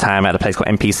working full-time at a place called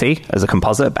NPC as a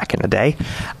composer back in the day.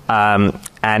 And,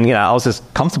 I was just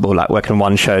comfortable like working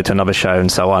one show to another show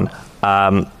and so on.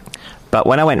 But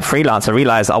when I went freelance, I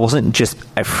realized I wasn't just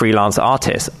a freelance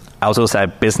artist. I was also a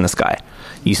business guy.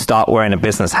 You start wearing a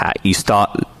business hat. You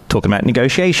start talking about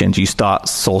negotiations. You start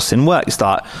sourcing work.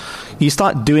 You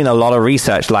start doing a lot of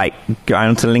research, like going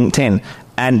onto LinkedIn.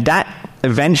 And that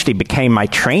eventually became my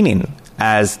training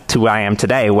as to where I am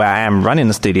today, where I am running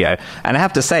the studio. And I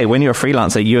have to say, when you're a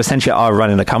freelancer, you essentially are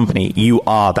running a company. You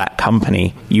are that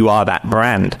company. You are that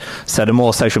brand. So the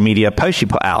more social media posts you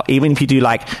put out, even if you do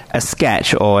like a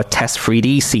sketch or a test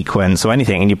 3D sequence or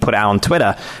anything, and you put it out on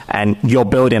Twitter, and you're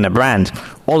building a brand,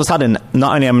 all of a sudden,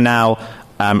 not only am I now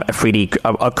a 3D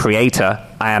a creator,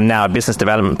 I am now a business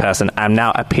development person, I'm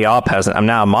now a PR person, I'm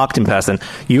now a marketing person.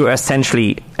 You are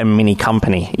essentially a mini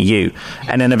company, you.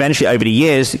 And then eventually over the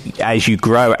years, as you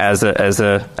grow as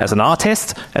an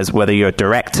artist, as whether you're a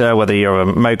director, whether you're a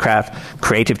mocap,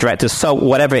 creative director, so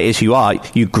whatever it is you are,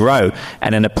 you grow.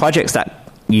 And then the projects that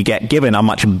you get given are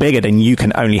much bigger than you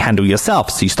can only handle yourself.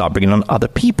 So you start bringing on other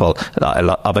people,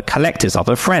 other collectors,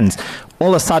 other friends. All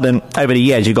of a sudden, over the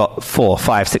years, you got 4,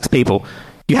 5, 6 people.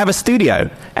 You have a studio,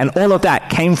 and all of that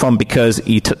came from because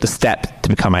you took the step to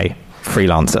become a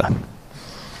freelancer.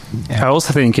 I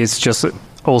also think it's just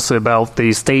also about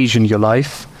the stage in your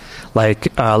life.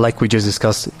 Like we just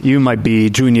discussed, you might be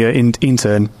junior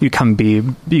intern. You can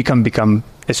become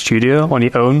a studio on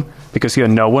your own because you're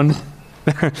no one.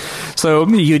 So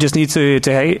you just need to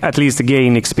at least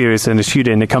gain experience in the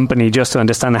studio in the company just to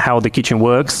understand how the kitchen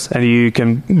works, and you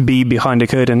can be behind the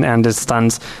curtain and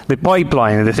understand the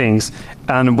pipeline of the things.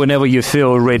 And whenever you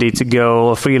feel ready to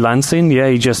go freelancing,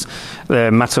 you just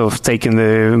a matter of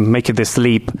making this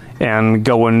leap and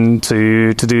going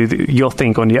to do your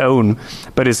thing on your own.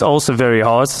 But it's also very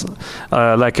hard,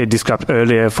 like I described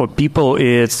earlier. For people,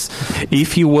 it's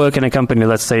if you work in a company,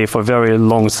 let's say for a very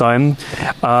long time,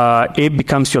 it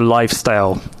becomes your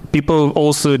lifestyle. People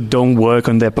also don't work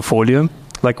on their portfolio.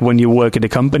 Like when you work at a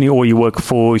company or you work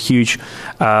for huge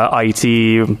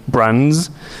IT brands,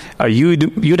 you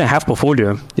don't have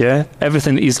portfolio. Yeah,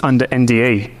 everything is under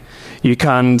NDA. You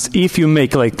can't, if you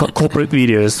make like corporate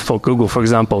videos for Google, for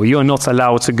example, you are not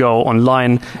allowed to go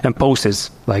online and post it,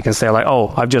 like and say like,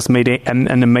 oh, I've just made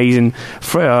an amazing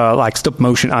like stop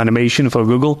motion animation for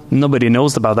Google. Nobody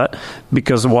knows about that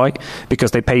because why?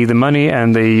 Because they pay the money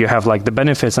and you have like the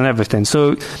benefits and everything.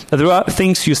 So there are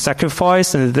things you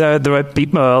sacrifice, and there are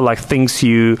people like things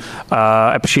you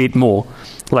appreciate more.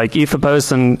 Like if a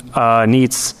person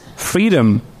needs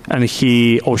freedom, and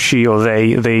he or she or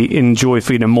they enjoy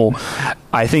freedom more,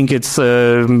 I think it's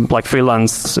like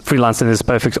freelancing is a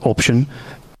perfect option.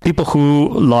 People who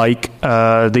like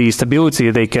the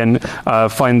stability, they can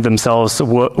find themselves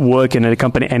working at a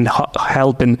company and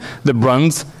helping the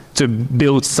brands to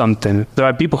build something. There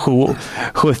are people who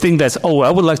think that, oh, I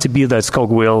would like to be that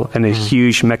cogwheel in a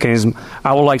huge mechanism.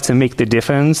 I would like to make the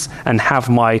difference and have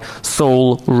my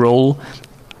sole role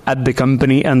at the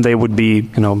company, and they would be,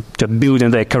 just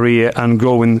building their career and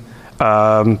growing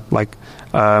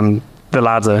the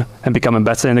ladder and becoming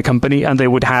better in the company, and they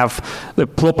would have the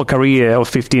proper career of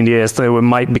 15 years. They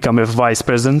might become a vice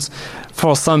president.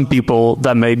 For some people,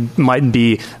 that might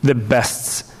be the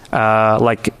best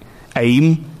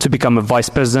aim to become a vice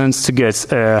president, to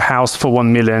get a house for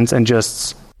 1 million and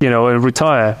just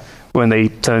retire when they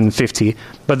turn 50.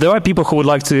 But there are people who would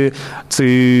like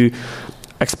to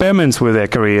experiment with their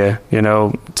career,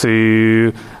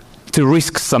 to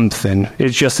risk something.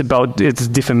 It's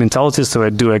different mentalities, so I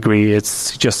do agree.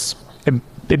 It's just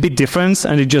a bit different,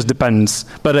 and it just depends.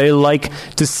 But I like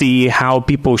to see how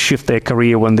people shift their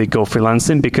career when they go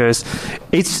freelancing, because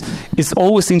it's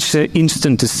always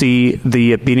interesting to see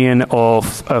the opinion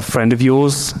of a friend of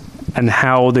yours and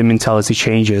how the mentality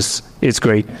changes. It's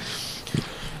great.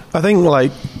 I think,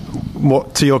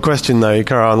 what to your question though,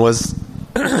 Karan, was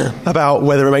about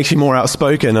whether it makes you more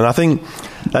outspoken, and I think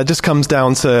that just comes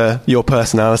down to your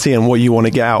personality and what you want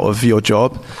to get out of your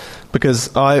job.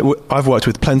 Because I've worked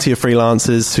with plenty of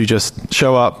freelancers who just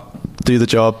show up, do the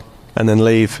job, and then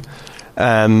leave.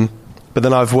 But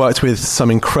then I've worked with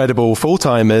some incredible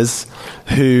full-timers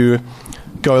who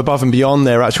go above and beyond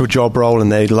their actual job role, and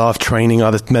they love training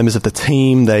other members of the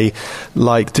team. They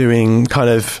like doing kind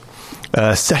of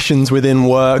sessions within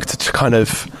work to kind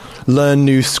of learn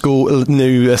new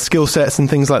skill sets and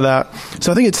things like that.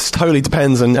 So I think it just totally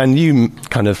depends, and you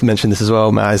kind of mentioned this as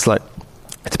well, Matt. It's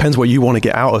it depends what you want to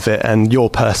get out of it and your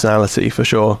personality, for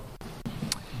sure.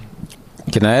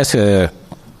 Can I ask a?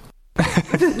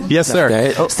 Yes, sir.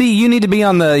 Okay. See, you need to be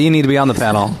on the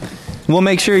panel. We'll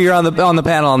make sure you're on the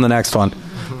panel on the next one.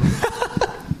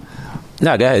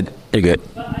 No, go ahead. You're good.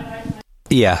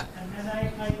 Yeah.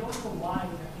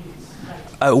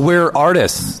 We're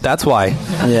artists. That's why.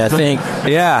 Yeah, I think.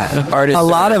 Yeah, artists. A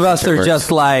lot of us are just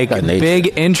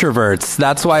big introverts.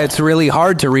 That's why it's really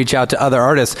hard to reach out to other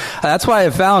artists. That's why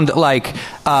I found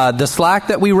the Slack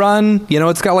that we run.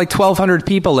 It's got 1,200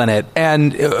 people in it,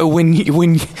 and when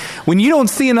you don't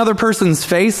see another person's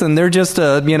face and they're just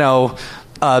a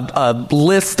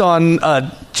list on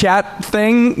a chat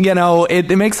thing,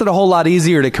 it makes it a whole lot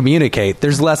easier to communicate.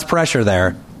 There's less pressure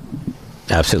there.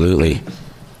 Absolutely.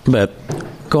 But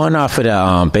going off of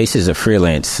the basis of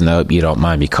freelance, you don't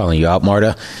mind me calling you out,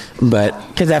 Marta, but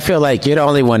because I feel like you're the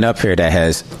only one up here that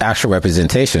has actual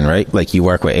representation, right? Like, you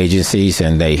work with agencies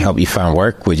and they help you find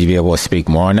work. Would you be able to speak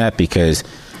more on that? Because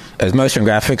as motion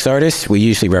graphics artists, we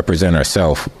usually represent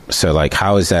ourselves. So,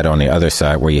 how is that on the other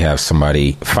side where you have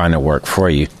somebody find a work for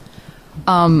you?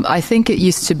 I think it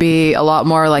used to be a lot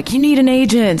more you need an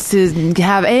agent to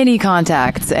have any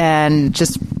contacts, and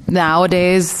just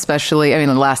nowadays, especially,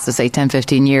 the last, let's say, 10,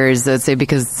 15 years, let's say,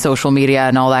 because social media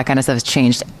and all that kind of stuff has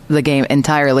changed the game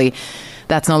entirely,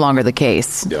 that's no longer the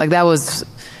case. Yeah. That was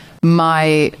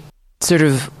my sort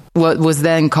of what was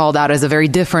then called out as a very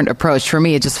different approach. For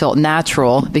me, it just felt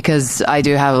natural because I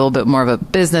do have a little bit more of a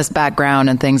business background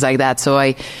and things like that. So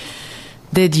I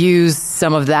did use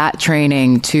some of that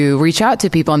training to reach out to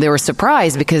people, and they were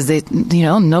surprised because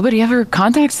nobody ever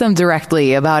contacts them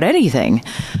directly about anything.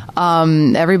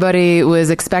 Everybody was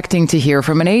expecting to hear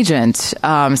from an agent.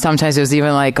 Sometimes it was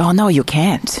even oh no, you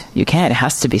can't. It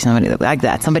has to be somebody like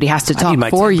that. Somebody has to talk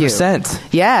for 10%.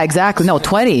 You. Yeah, exactly. No,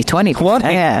 20.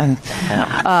 Yeah.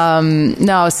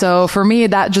 No, so for me,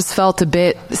 that just felt a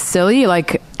bit silly.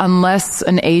 Unless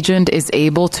an agent is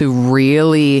able to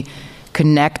really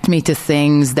connect me to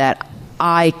things that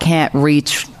I can't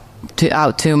reach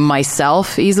out to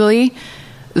myself easily,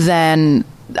 then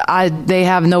they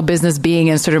have no business being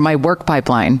in sort of my work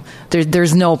pipeline.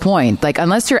 There's no point.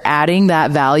 Unless you're adding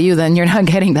that value, then you're not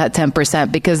getting that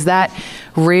 10%, because that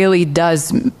really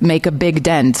does make a big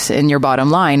dent in your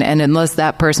bottom line. And unless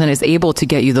that person is able to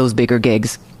get you those bigger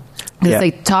gigs,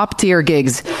 top tier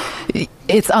gigs,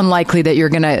 it's unlikely that you're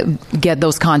going to get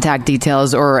those contact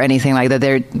details or anything like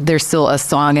that. There's still a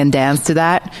song and dance to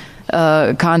that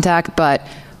contact. But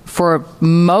for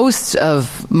most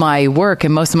of my work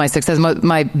and most of my success,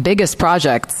 my biggest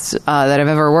projects that I've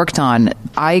ever worked on,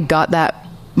 I got that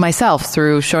myself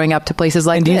through showing up to places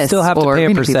like this. And do you still have to pay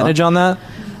a percentage on that?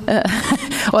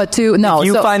 No.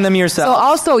 You find them yourself. So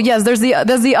also, yes, there's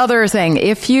the other thing.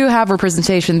 If you have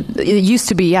representation, it used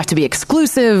to be you have to be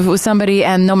exclusive with somebody,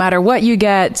 and no matter what you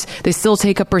get, they still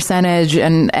take a percentage.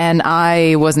 And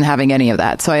I wasn't having any of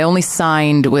that, so I only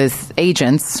signed with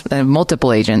agents,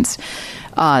 multiple agents,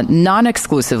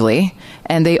 non-exclusively,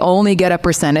 and they only get a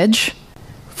percentage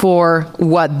for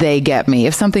what they get me.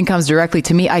 If something comes directly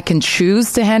to me, I can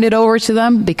choose to hand it over to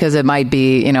them, because it might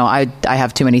be, I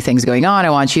have too many things going on. I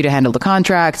want you to handle the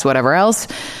contracts, whatever else.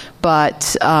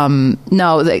 But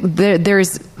no,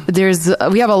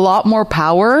 we have a lot more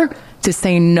power to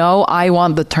say, no, I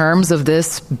want the terms of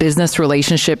this business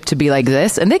relationship to be like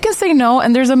this. And they can say no,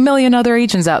 and there's a million other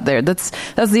agents out there. That's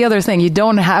the other thing. You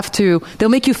don't have to, they'll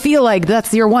make you feel like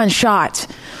that's your one shot.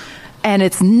 And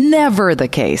it's never the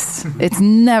case. It's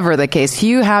never the case.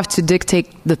 You have to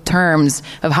dictate the terms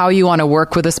of how you want to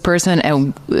work with this person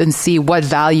and see what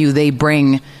value they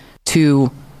bring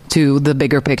to the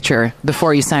bigger picture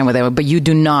before you sign with them. But you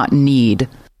do not need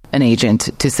an agent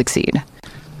to succeed.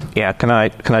 Yeah, can I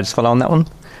just follow on that one?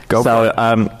 Go.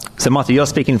 So Martha, you're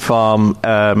speaking from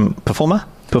performance.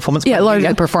 Yeah,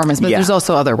 largely performance, but there's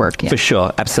also other work. Yeah. For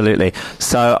sure, absolutely.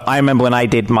 So I remember when I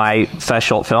did my first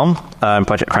short film,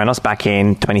 Project Kronos, back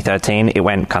in 2013. It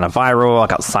went kind of viral. I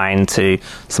got signed to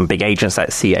some big agents like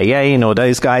CAA and all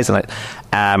those guys, and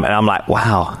I'm like,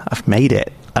 wow, I've made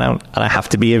it. I don't have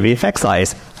to be a VFX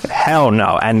artist. Hell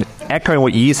no. And echoing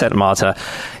what you said, Marta,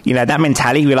 that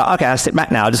mentality, you're like, okay, I'll sit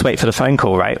back now, I'll just wait for the phone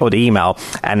call, right? Or the email,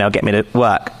 and they'll get me to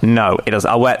work. No, it does.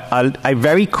 I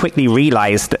very quickly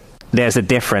realized there's a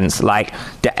difference. Like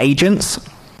the agents,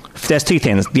 there's two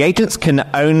things. The agents can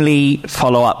only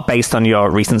follow up based on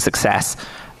your recent success.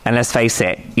 And let's face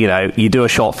it, you do a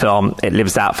short film, it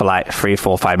lives out for like 3,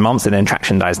 4, 5 months, and then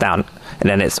traction dies down. And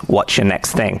then it's what's your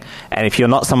next thing? And if you're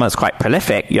not someone that's quite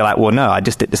prolific, you're like, well, no, I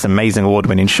just did this amazing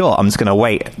award-winning short. I'm just going to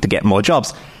wait to get more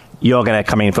jobs. You're going to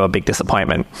come in for a big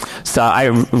disappointment. So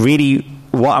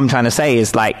what I'm trying to say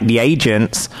is like the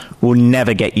agents will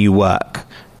never get you work.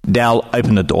 They'll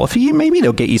open the door for you. Maybe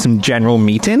they'll get you some general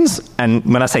meetings. And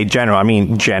when I say general, I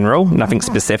mean general, nothing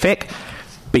specific.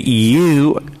 But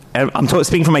I'm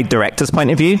speaking from a director's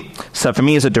point of view. So for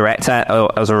me as a director,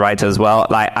 or as a writer as well,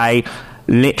 like I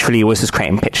literally was just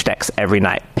creating pitch decks every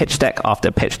night. Pitch deck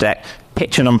after pitch deck,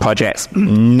 pitching on projects,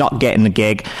 not getting the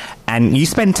gig. And you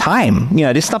spend time.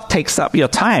 This stuff takes up your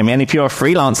time. And if you're a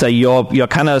freelancer, you're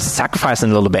kind of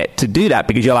sacrificing a little bit to do that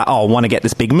because you're like, oh, I want to get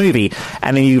this big movie.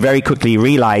 And then you very quickly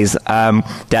realize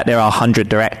that there are 100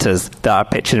 directors that are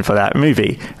pitching for that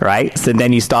movie, right? So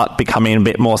then you start becoming a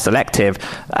bit more selective.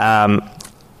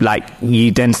 Like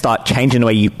you then start changing the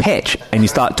way you pitch, and you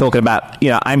start talking about,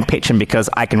 I'm pitching because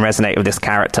I can resonate with this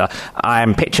character.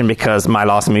 I'm pitching because my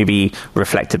last movie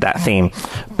reflected that theme.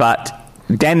 But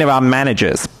then there are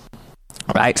managers,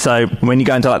 right? So when you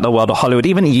go into like the world of Hollywood,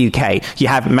 even in the UK, you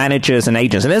have managers and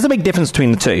agents, and there's a big difference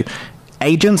between the two.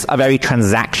 Agents are very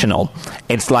transactional.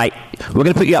 It's like, we're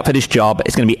going to put you up for this job.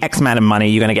 It's going to be X amount of money.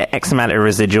 You're going to get X amount of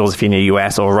residuals if you're in the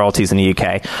US or royalties in the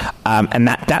UK. And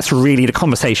that's really the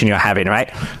conversation you're having,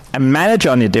 right? A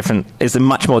manager is a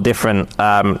much more different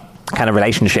kind of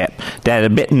relationship. They're a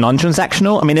bit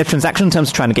non-transactional. I mean, they're transactional in terms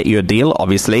of trying to get you a deal,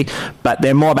 obviously, but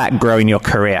they're more about growing your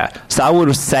career. So I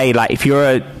would say, like, if you're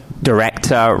a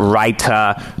director,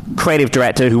 writer, creative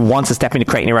director who wants to step into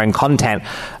creating your own content,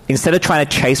 instead of trying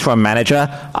to chase for a manager,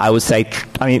 I would say,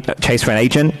 chase for an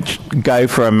agent, go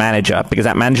for a manager, because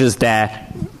that manager's there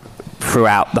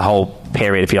throughout the whole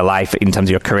period of your life in terms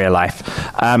of your career life.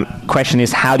 Question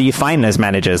is, how do you find those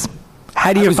managers?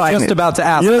 How do you find just about to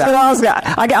ask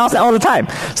that. I get asked that all the time.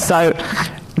 So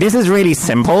this is really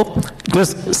simple.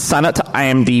 Just sign up to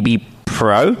IMDb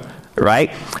Pro,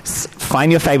 right? Find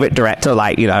your favorite director,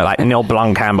 like Neil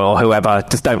Blomkamp or whoever.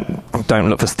 Just don't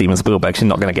look for Steven Spielberg. You're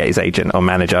not going to get his agent or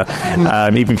manager,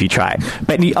 even if you try.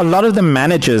 But a lot of the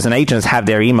managers and agents have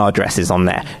their email addresses on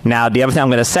there. Now, the other thing I'm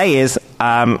going to say is,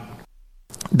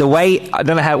 the way, I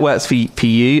don't know how it works for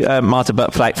you, Marta,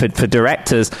 but for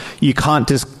directors, you can't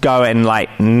just go and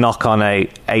knock on a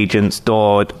agent's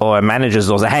door or a manager's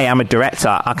door and say, hey, I'm a director.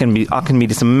 I can be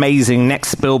this amazing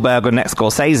next Spielberg or next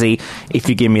Scorsese if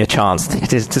you give me a chance.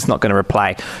 It's just not going to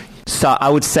reply. So I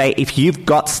would say if you've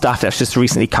got stuff that's just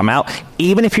recently come out,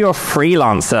 even if you're a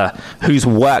freelancer who's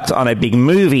worked on a big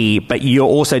movie, but you're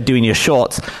also doing your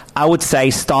shorts, I would say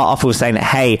start off with saying,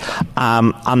 hey,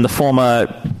 I'm the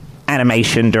former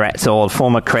animation director or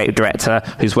former creative director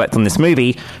who's worked on this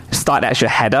movie. Start that as your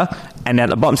header, and then at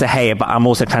the bottom say, hey, but I'm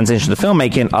also transitioning to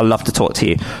filmmaking. I'd love to talk to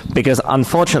you. Because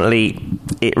unfortunately,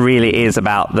 it really is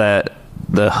about the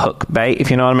hook bait, if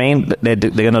you know what I mean. They're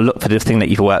going to look for the thing that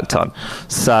you've worked on.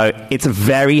 So it's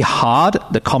very hard.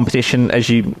 The competition, as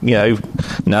you know,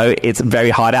 it's very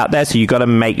hard out there. So you've got to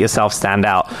make yourself stand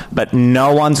out. But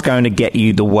no one's going to get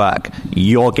you the work.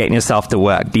 You're getting yourself the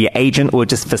work. The agent will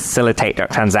just facilitate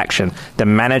that transaction. The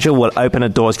manager will open the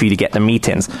doors for you to get the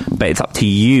meetings. But it's up to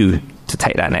you to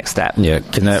take that next step. Yeah,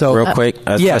 can I, real quick,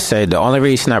 I was going to say, the only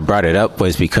reason I brought it up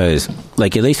was because,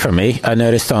 at least for me, I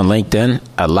noticed on LinkedIn,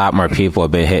 a lot more people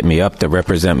have been hitting me up to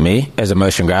represent me as a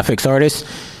motion graphics artist,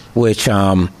 which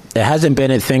it hasn't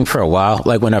been a thing for a while.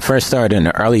 When I first started in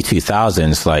the early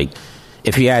 2000s,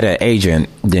 if you had an agent,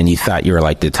 then you thought you were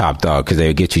like the top dog because they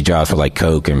would get you jobs for like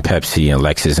Coke and Pepsi and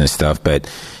Lexus and stuff.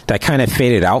 But that kind of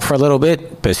faded out for a little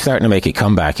bit, but it's starting to make it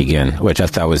come back again, which I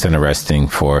thought was interesting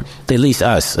for at least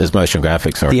us as motion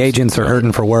graphics artists. The agents are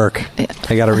hurting for work.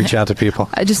 They got to reach out to people.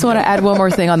 I just want to add one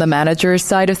more thing on the manager's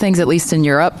side of things, at least in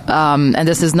Europe. And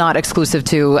this is not exclusive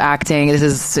to acting. This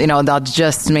is, not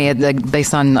just me,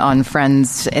 based on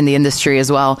friends in the industry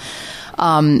as well.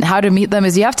 How to meet them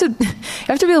is you have to be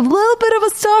a little bit of a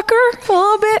stalker, a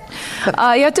little bit.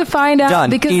 You have to find out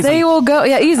because easy. They will go,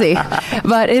 easy.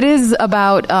 But it is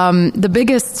about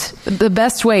the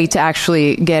best way to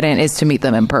actually get in is to meet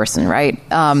them in person, right?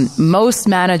 Most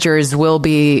managers will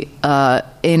be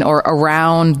in or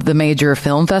around the major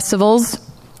film festivals.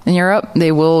 In Europe,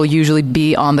 they will usually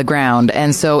be on the ground.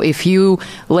 And so if you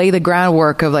lay the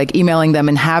groundwork of like emailing them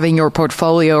and having your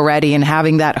portfolio ready and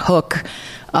having that hook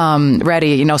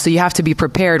ready, so you have to be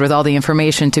prepared with all the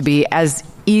information to be as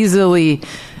easily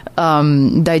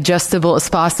digestible as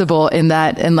possible in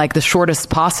like the shortest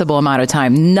possible amount of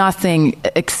time. Nothing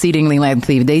exceedingly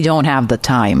lengthy. They don't have the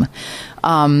time.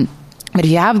 But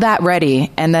if you have that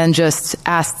ready and then just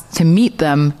ask to meet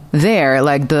them there,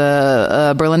 like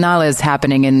the Berlinale is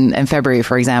happening in February,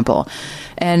 for example.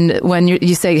 And when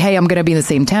you say, hey, I'm going to be in the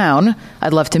same town,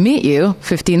 I'd love to meet you,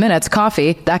 15 minutes,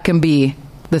 coffee, that can be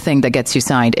the thing that gets you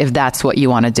signed if that's what you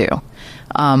want to do.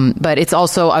 But it's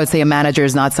also, I would say, a manager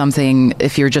is not something,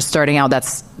 if you're just starting out,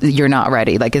 you're not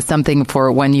ready. Like it's something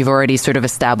for when you've already sort of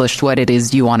established what it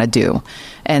is you want to do.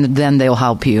 And then they'll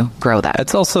help you grow that.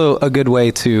 It's also a good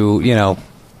way to,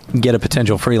 get a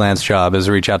potential freelance job is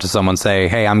reach out to someone, say,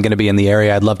 hey, I'm going to be in the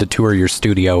area. I'd love to tour your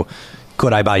studio.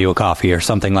 Could I buy you a coffee or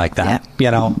something like that?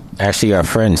 Yeah. Actually, our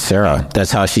friend Sarah,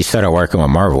 that's how she started working with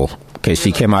Marvel. Because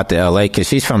she came out to L.A., because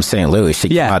she's from St. Louis. She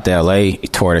came out to L.A.,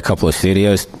 toured a couple of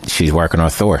studios. She's working on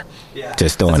Thor.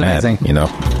 Just doing that,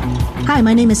 Hi,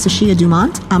 my name is Sashia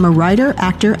Dumont. I'm a writer,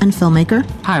 actor, and filmmaker.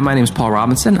 Hi, my name is Paul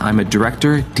Robinson. I'm a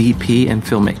director, DP, and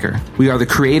filmmaker. We are the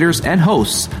creators and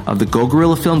hosts of the Go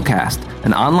Gorilla Filmcast,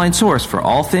 an online source for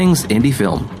all things indie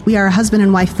film. We are a husband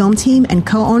and wife film team and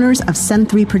co-owners of Send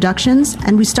 3 Productions,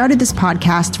 and we started this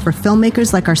podcast for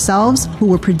filmmakers like ourselves who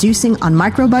were producing on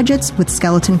micro budgets with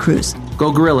skeleton crews.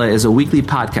 Go Gorilla is a weekly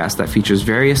podcast that features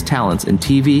various talents in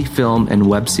TV, film, and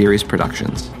web series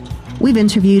productions. We've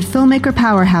interviewed filmmaker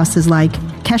powerhouses like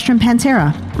Kestrin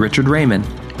Pantera, Richard Raymond,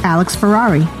 Alex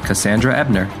Ferrari, Cassandra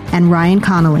Ebner, and Ryan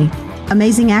Connolly.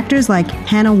 Amazing actors like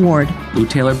Hannah Ward, Lou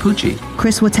Taylor Pucci,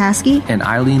 Chris Wataski, and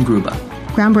Eileen Gruba.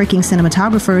 Groundbreaking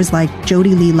cinematographers like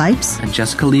Jodie Lee Lipes, and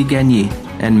Jessica Lee Gagné,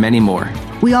 and many more.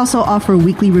 We also offer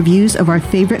weekly reviews of our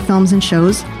favorite films and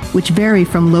shows, which vary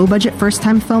from low-budget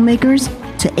first-time filmmakers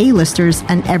to A-listers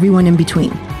and everyone in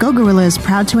between. Go Gorilla is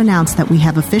proud to announce that we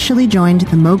have officially joined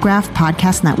the MoGraph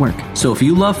Podcast Network. So if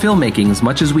you love filmmaking as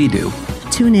much as we do,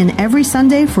 tune in every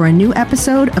Sunday for a new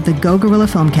episode of the Go Gorilla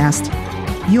Filmcast.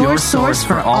 Your source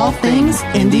for all things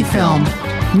indie film.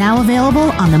 Now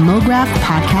available on the MoGraph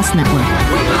Podcast Network.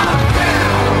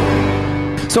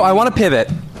 So I want to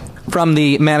pivot from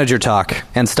the manager talk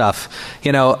and stuff.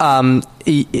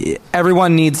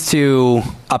 Everyone needs to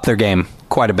up their game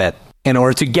quite a bit in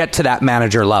order to get to that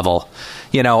manager level,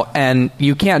 and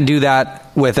you can't do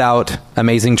that without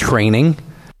amazing training.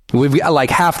 We've got like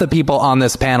half the people on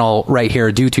this panel right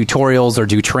here do tutorials or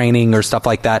do training or stuff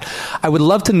like that. I would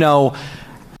love to know,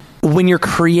 when you're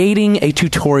creating a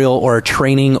tutorial or a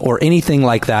training or anything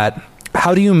like that,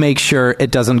 how do you make sure it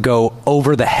doesn't go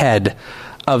over the head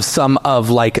of some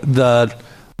of like the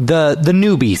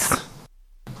newbies?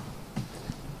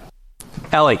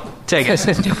 Ellie, take it.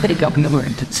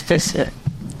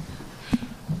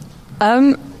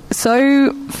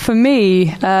 So for me,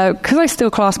 because I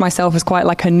still class myself as quite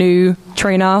like a new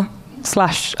trainer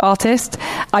 / artist,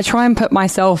 I try and put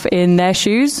myself in their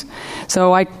shoes.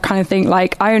 So I kind of think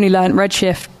like, I only learned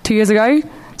Redshift 2 years ago,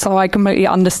 so I completely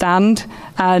understand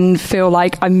and feel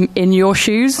like I'm in your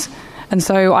shoes. And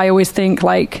so I always think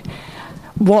like,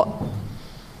 what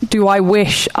do I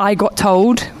wish I got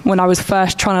told when I was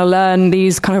first trying to learn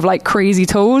these kind of like crazy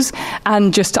tools,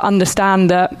 and just to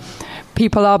understand that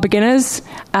people are beginners,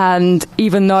 and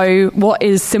even though what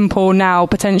is simple now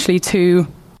potentially to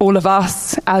all of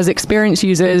us as experienced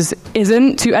users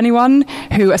isn't to anyone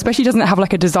who especially doesn't have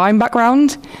like a design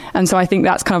background. And so I think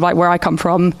that's kind of like where I come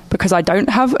from, because I don't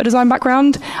have a design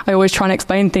background. I always try and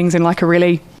explain things in like a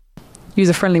really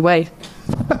user-friendly way.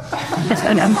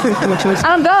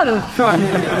 I'm done.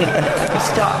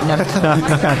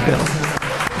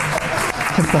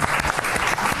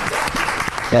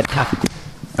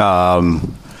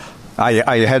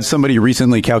 I had somebody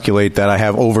recently calculate that I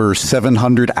have over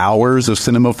 700 hours of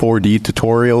Cinema 4D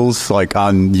tutorials, like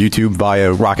on YouTube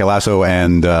via Rocket Lasso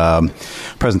and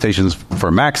presentations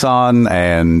for Maxon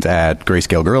and at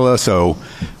Grayscale Gorilla. So,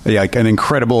 yeah, like an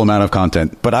incredible amount of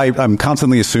content. But I'm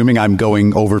constantly assuming I'm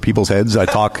going over people's heads. I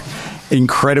talk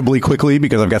incredibly quickly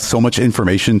because I've got so much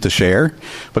information to share.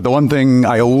 But the one thing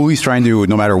I always try and do,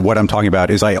 no matter what I'm talking about,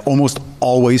 is I almost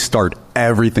always start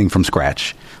everything from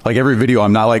scratch. Like every video,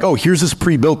 I'm not like, oh, here's this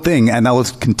pre-built thing, and now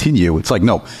let's continue. It's like,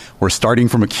 no, we're starting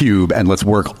from a cube, and let's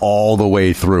work all the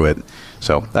way through it.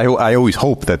 So I always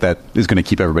hope that is going to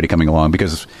keep everybody coming along,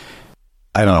 because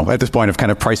I don't know, at this point, I've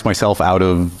kind of priced myself out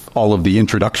of all of the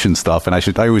introduction stuff, and I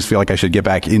always feel like I should get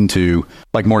back into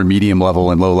like more medium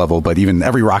level and low level. But even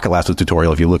every Rocket Lasso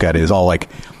tutorial, if you look at it, is all like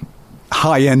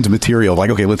high-end material. Like,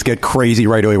 okay, let's get crazy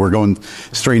right away. We're going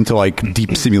straight into like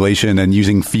deep simulation and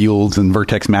using fields and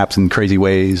vertex maps in crazy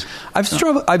ways. I've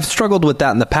struggled with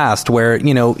that in the past, where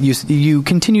you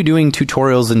continue doing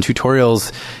tutorials,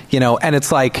 and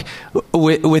it's like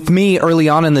with me early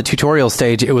on in the tutorial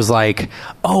stage, it was like,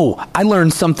 oh, I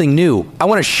learned something new. I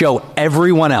want to show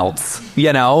everyone else,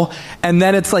 and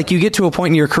then it's like you get to a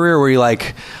point in your career where you're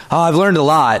like, oh, I've learned a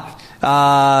lot.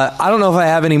 I don't know if I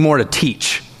have any more to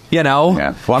teach. Yeah.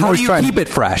 Well, I'm always trying to keep it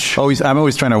fresh. I'm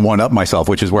always trying to one up myself,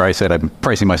 which is where I said I'm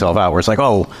pricing myself out. Where it's like,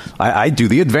 oh, I do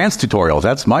the advanced tutorials.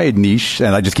 That's my niche,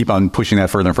 and I just keep on pushing that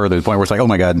further and further to the point where it's like, oh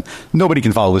my god, nobody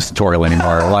can follow this tutorial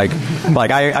anymore. like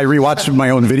I rewatched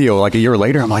my own video like a year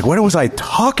later. I'm like, what was I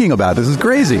talking about? This is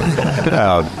crazy.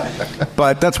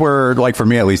 But that's where, like for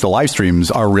me at least, the live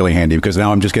streams are really handy, because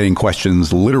now I'm just getting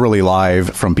questions literally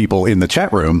live from people in the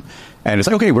chat room. And it's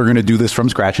like, okay, we're going to do this from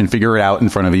scratch and figure it out in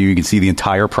front of you. You can see the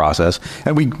entire process.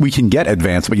 And we can get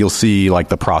advanced, but you'll see like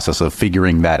the process of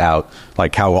figuring that out,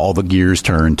 like how all the gears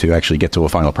turn to actually get to a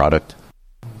final product.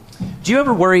 Do you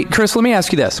ever worry, Chris, let me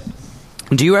ask you this.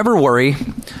 Do you ever worry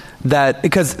that,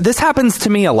 because this happens to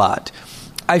me a lot,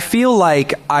 I feel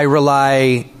like I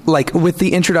rely, like with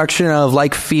the introduction of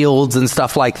like fields and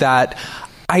stuff like that,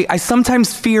 I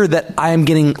sometimes fear that I am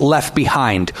getting left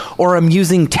behind, or I'm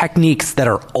using techniques that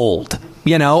are old,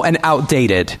 and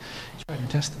outdated.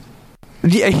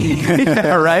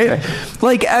 Yeah, right?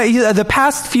 Like the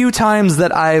past few times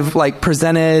that I've like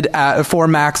presented for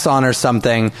Maxon or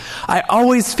something, I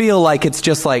always feel like it's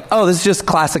just like, oh, this is just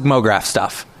classic MoGraph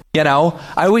stuff. I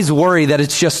always worry that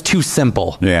it's just too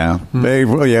simple. Yeah.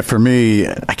 For me,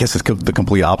 I guess it's the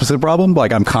complete opposite problem.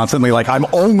 Like, I'm constantly like, I'm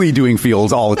only doing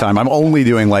fields all the time. I'm only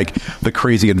doing like the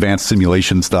crazy advanced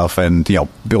simulation stuff and,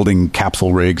 building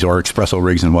capsule rigs or espresso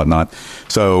rigs and whatnot.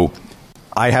 So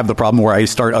I have the problem where I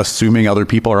start assuming other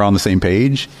people are on the same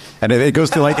page. And it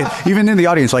goes to like, even in the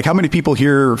audience, like how many people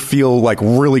here feel like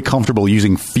really comfortable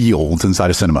using fields inside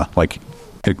of cinema? Like,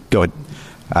 go ahead.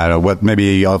 I don't know, what,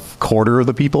 maybe a quarter of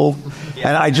the people?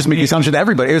 And I just make the assumption that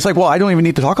everybody, it's like, well, I don't even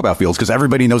need to talk about fields because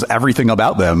everybody knows everything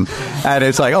about them. And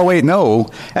it's like, oh, wait, no.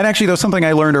 And actually, there's something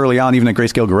I learned early on, even at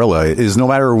Grayscale Gorilla, is no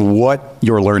matter what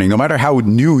you're learning, no matter how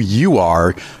new you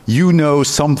are, you know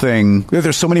something.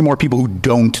 There's so many more people who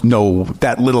don't know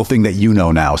that little thing that you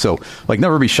know now. So, like,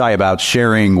 never be shy about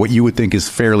sharing what you would think is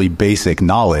fairly basic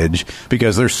knowledge,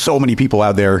 because there's so many people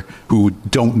out there who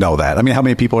don't know that. I mean, how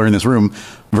many people are in this room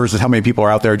versus how many people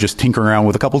are out there just tinkering around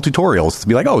with a couple tutorials to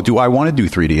be like, oh, do I want to do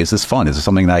 3D? Is this fun? Is this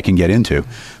something that I can get into?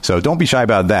 So don't be shy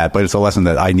about that, but it's a lesson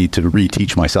that I need to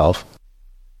reteach myself.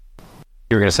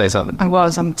 You were going to say something. I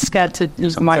was. I'm scared to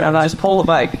use the mic. Just pull the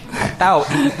mic out.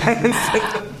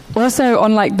 Also,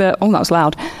 on like the that was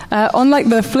loud. On like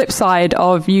the flip side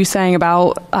of you saying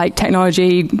about like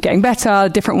technology getting better,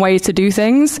 different ways to do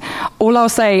things, all I'll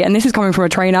say, and this is coming from a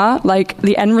trainer, like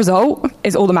the end result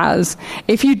is all that matters.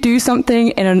 If you do something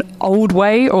in an old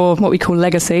way, or what we call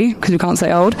legacy, because we can't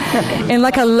say old, in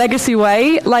like a legacy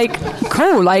way, like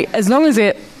cool, like as long as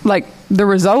it like the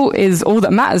result is all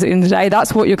that matters at the end of the day.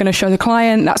 That's what you're going to show the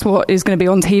client. That's what is going to be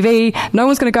on TV. No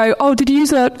one's going to go, oh, did you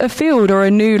use a field or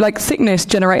a new like thickness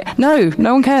generator? No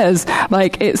one cares.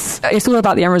 Like it's all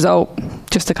about the end result.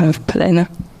 Just to kind of put it in there.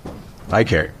 I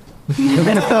care. Okay,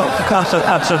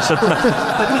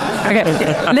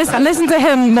 listen to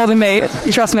him more than me.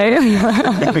 Trust me.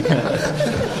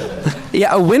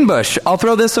 Yeah, Winbush, I'll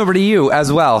throw this over to you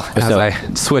as well as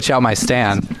I switch out my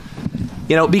stand.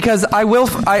 Because I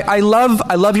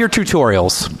love your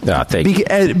tutorials. Thank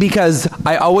you. Because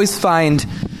I always find,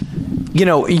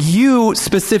 you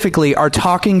specifically are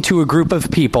talking to a group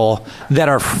of people that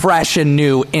are fresh and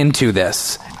new into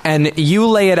this. And you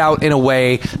lay it out in a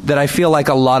way that I feel like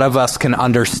a lot of us can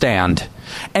understand.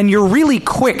 And you're really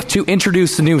quick to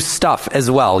introduce new stuff as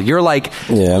well. You're like...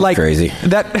 Yeah, I'm crazy.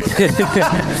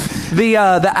 The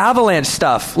avalanche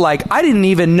stuff, like, I didn't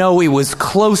even know it was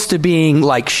close to being,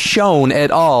 like, shown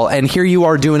at all, and here you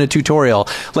are doing a tutorial.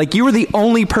 Like, you were the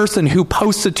only person who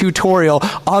posts a tutorial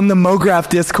on the MoGraph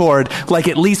Discord, like,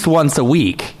 at least once a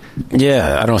week.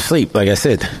 Yeah, I don't sleep, like I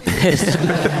said.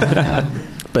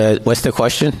 But what's the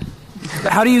question?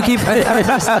 How do you keep...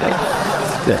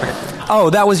 Oh,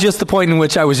 that was just the point in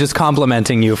which I was just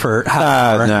complimenting you for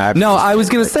half an hour. No, I was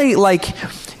going to say, like,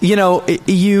 you know,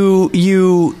 you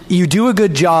do a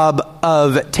good job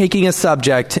of taking a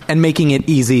subject and making it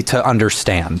easy to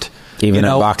understand. Even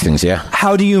unboxings, yeah.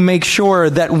 How do you make sure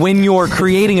that when you're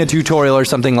creating a tutorial or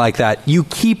something like that, you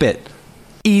keep it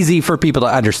easy for people to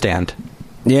understand?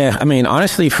 Yeah, I mean,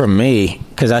 honestly, for me,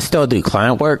 because I still do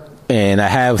client work, and I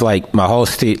have, like, my whole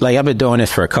like, I've been doing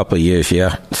this for a couple of years,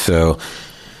 yeah. So,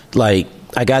 like,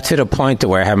 I got to the point to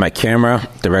where I have my camera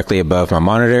directly above my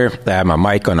monitor. I have my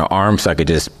mic on the arm so I could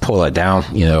just pull it down,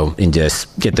 you know, and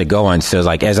just get to going. So,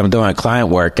 like, as I'm doing client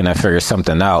work and I figure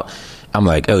something out, I'm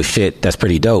like, oh, shit, that's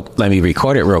pretty dope. Let me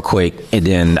record it real quick, and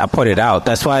then I put it out.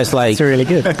 That's why it's like... It's really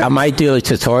good. I might do a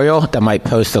tutorial that might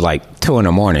post at, like, 2 in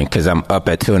the morning, because I'm up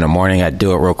at 2 in the morning. I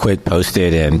do it real quick, post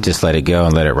it, and just let it go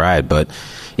and let it ride. But...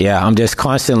 yeah, I'm just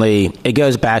constantly, it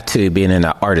goes back to being in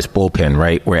an artist bullpen,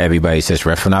 right, where everybody's just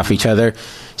riffing off each other.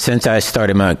 Since I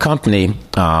started my own company,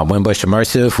 Winbush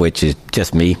Immersive, which is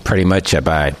just me pretty much at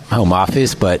my home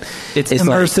office, but it's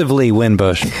immersively like,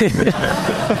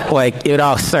 Winbush. Like, it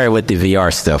all started with the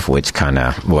VR stuff, which kind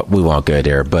of, we won't go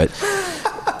there, but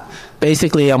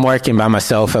basically I'm working by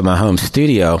myself at my home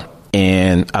studio.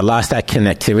 And I lost that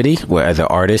connectivity with other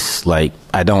artists. Like,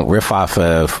 I don't riff off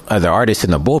of other artists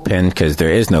in the bullpen because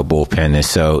there is no bullpen. And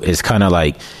so it's kind of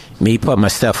like me put my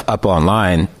stuff up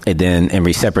online, and then in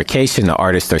reciprocation, the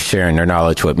artists are sharing their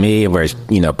knowledge with me, and we're,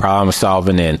 you know, problem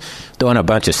solving and doing a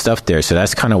bunch of stuff there. So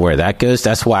that's kind of where that goes.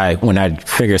 That's why when I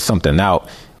figure something out,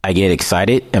 I get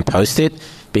excited and post it.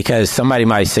 Because somebody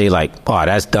might say, like, oh,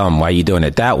 that's dumb. Why are you doing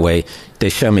it that way? They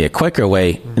show me a quicker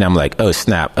way, and I'm like, oh,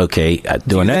 snap. Okay,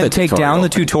 do another take tutorial. Down the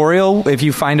tutorial if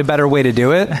you find a better way to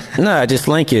do it? No, I just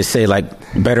link it, say, like,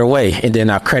 better way, and then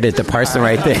I'll credit the person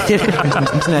right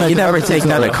there. You never take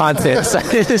down the content. So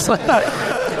it's like,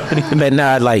 but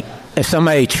no, like, if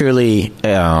somebody truly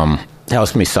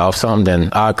helps me solve something, then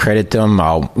I'll credit them.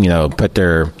 I'll, you know, put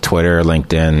their Twitter,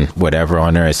 LinkedIn, whatever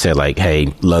on there and say, like,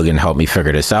 hey, Logan helped me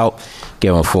figure this out.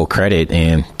 Give them full credit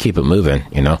and keep it moving,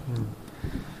 you know?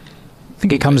 I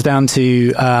think it comes down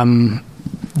to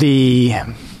the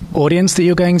audience that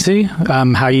you're going to,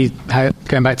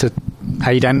 going back to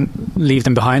how you don't leave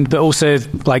them behind, but also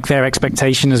like their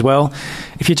expectation as well.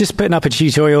 If you're just putting up a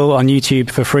tutorial on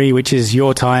YouTube for free, which is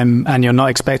your time, and you're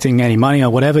not expecting any money or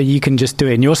whatever, you can just do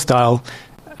it in your style,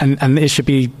 and it should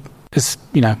be as,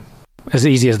 you know, as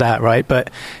easy as that, right? But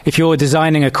if you're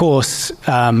designing a course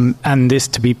and this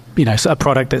to be, you know, a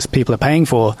product that people are paying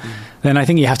for, then I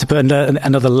think you have to put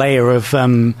another layer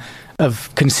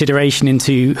of consideration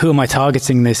into who am I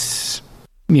targeting this,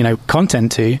 you know,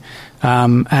 content to,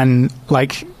 and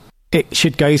like it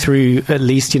should go through at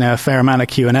least, you know, a fair amount of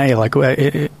Q&A, like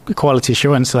quality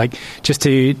assurance, like just to,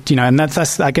 you know, and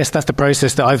that's I guess that's the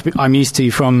process that I'm used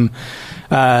to from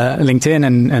LinkedIn,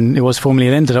 and it was formerly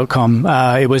lynda.com.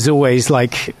 It was always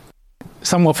like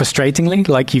somewhat frustratingly,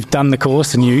 like you've done the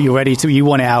course and you're ready to, you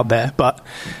want it out there, but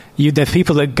there's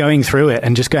people that are going through it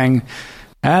and just going,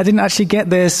 I didn't actually get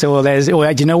this, or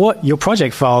do you know what? Your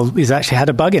project file is actually had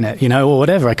a bug in it, you know, or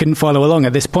whatever. I couldn't follow along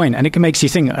at this point. And it makes you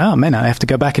think, oh man, I have to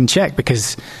go back and check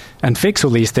and fix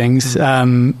all these things,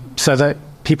 so that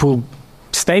people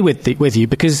stay with you,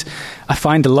 because I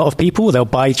find a lot of people, they'll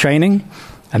buy training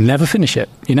and never finish it,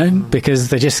 you know, because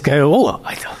they just go, oh,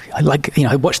 I like, you know,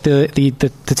 I watched the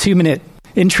 2-minute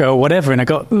intro or whatever, and I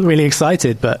got really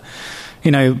excited, but you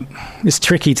know, it's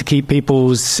tricky to keep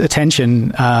people's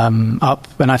attention up,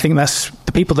 and I think that's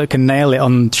the people that can nail it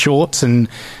on shorts and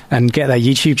get their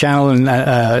YouTube channel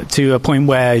and to a point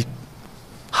where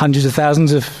hundreds of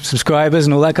thousands of subscribers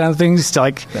and all that kind of things. It's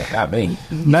like, not me.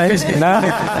 No,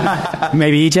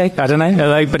 maybe EJ. I don't know.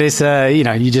 Like, but it's you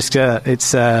know, you just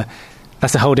it's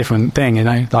that's a whole different thing, you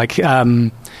know. Like,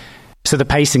 so the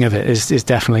pacing of it is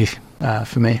definitely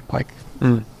for me like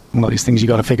one of these things you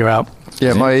got to figure out.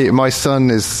 Yeah, my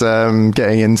son is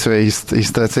getting into it.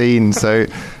 He's 13, so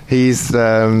he's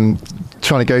trying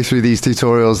to go through these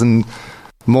tutorials, and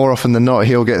more often than not,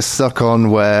 he'll get stuck on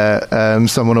where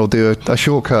someone will do a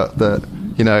shortcut that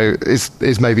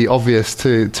is maybe obvious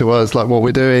to us, like what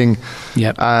we're doing.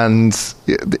 Yep. And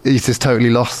he's just totally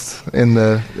lost in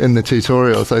the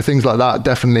tutorial. So things like that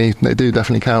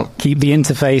definitely count. Keep the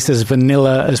interface as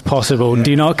vanilla as possible.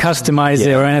 Do not customize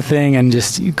it or anything, and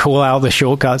just call out the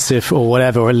shortcuts or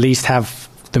whatever, or at least have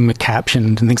them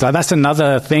captioned and things like that. That's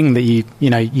another thing that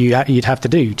you'd have to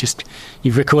do. Just,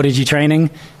 you've recorded your training,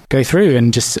 go through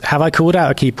and just, have I called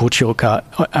out a keyboard shortcut?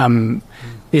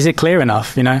 Is it clear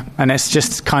enough? And it's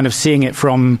just kind of seeing it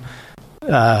from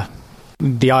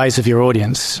the eyes of your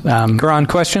audience. Garan,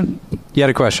 question? You had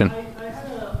a question.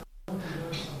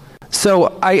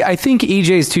 So I think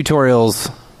EJ's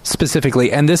tutorials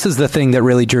specifically, and this is the thing that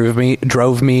really drove me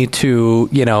to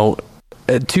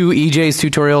EJ's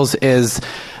tutorials is,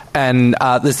 and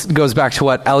this goes back to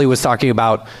what Ellie was talking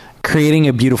about, creating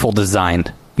a beautiful design.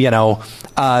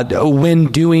 When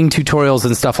doing tutorials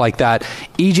and stuff like that,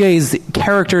 EJ's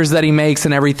characters that he makes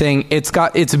and everything,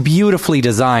 it's beautifully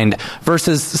designed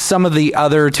versus some of the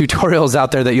other tutorials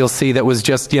out there that you'll see that was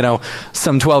just,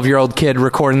 some 12-year-old kid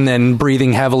recording and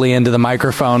breathing heavily into the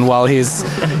microphone while he's,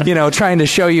 trying to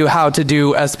show you how to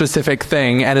do a specific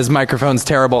thing, and his microphone's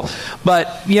terrible. But,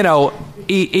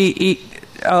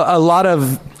 a lot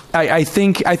of, I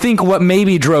think what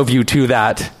maybe drove you to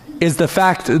that is the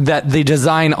fact that the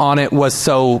design on it was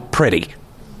so pretty.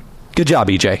 Good job,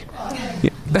 EJ.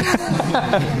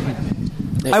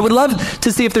 I would love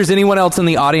to see if there's anyone else in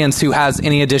the audience who has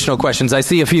any additional questions. I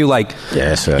see a few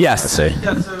yes.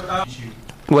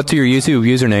 What's your YouTube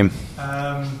username?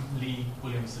 Lee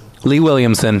Williamson. Lee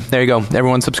Williamson. There you go.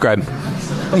 Everyone subscribe.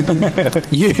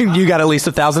 you got at least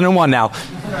 1,001 now.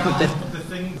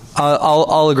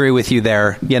 I'll agree with you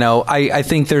there. I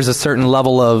think there's a certain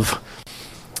level of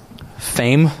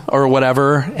fame or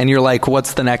whatever, and you're like,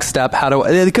 what's the next step?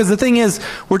 Because the thing is,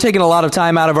 we're taking a lot of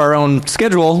time out of our own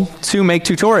schedule to make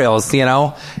tutorials.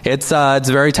 It's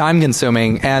very time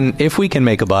consuming, and if we can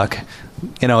make a buck,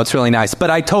 it's really nice. But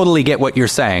I totally get what you're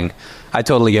saying.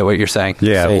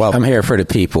 Yeah, well, I'm here for the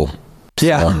people.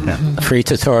 Yeah. Free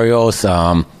tutorials.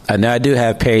 I know I do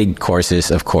have paid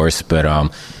courses, of course, but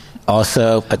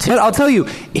also, but I'll tell you,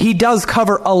 he does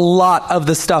cover a lot of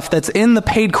the stuff that's in the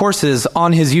paid courses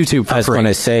on his YouTube for free. I was going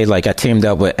to say, I teamed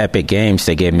up with Epic Games.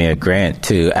 They gave me a grant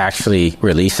to actually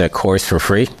release a course for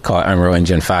free called Unreal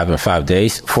Engine 5 in 5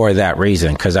 days for that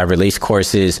reason, because I release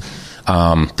courses.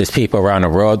 There's people around the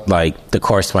world, the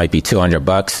course might be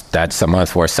 $200. That's a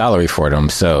month worth salary for them.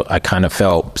 So I kind of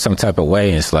felt some type of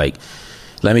way. It's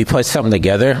let me put something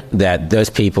together that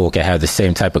those people can have the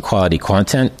same type of quality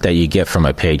content that you get from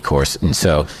a paid course. And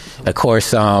so, of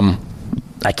course, I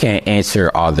can't answer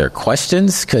all their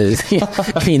questions because,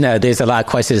 there's a lot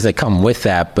of questions that come with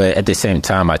that. But at the same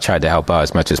time, I try to help out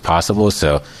as much as possible.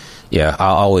 So, yeah,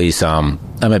 I'll always, I'm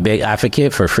a big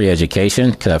advocate for free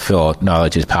education because I feel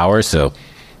knowledge is power. So,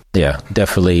 yeah,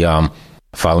 definitely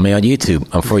follow me on YouTube.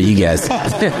 I'm for you guys.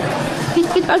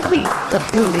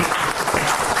 Absolutely.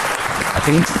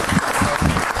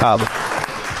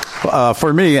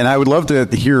 For me, and I would love to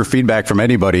hear feedback from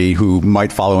anybody who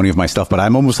might follow any of my stuff, but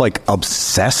I'm almost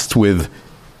obsessed with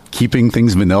keeping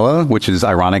things vanilla, which is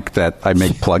ironic that I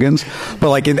make plugins.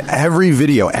 But in every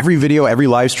video, every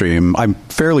live stream, I'm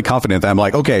fairly confident that I'm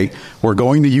okay, we're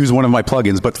going to use one of my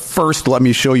plugins, but first let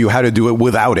me show you how to do it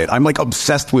without it. I'm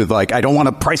obsessed with I don't want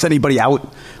to price anybody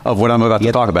out of what I'm about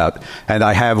to talk about. And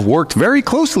I have worked very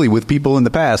closely with people in the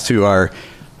past who are,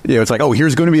 it's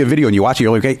here's going to be a video, and you watch it,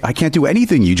 you're like, hey, I can't do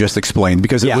anything you just explained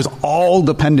because it was all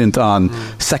dependent on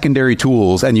secondary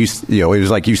tools. And it was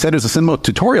you said it's a similar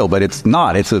tutorial, but it's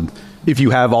not. It's if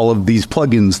you have all of these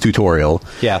plugins tutorial.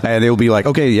 Yeah. And it'll be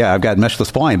okay, yeah, I've got mesh to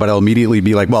spline, but I'll immediately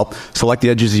be well, select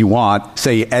the edges you want,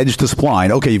 say edge to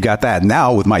spline. Okay, you've got that.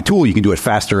 Now with my tool, you can do it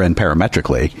faster and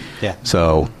parametrically. Yeah.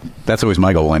 So that's always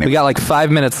my goal anyway. We got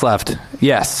 5 minutes left.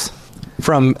 Yes.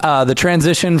 From the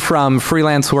transition from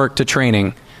freelance work to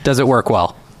training. Does it work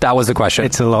well? That was the question.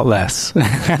 It's a lot less. But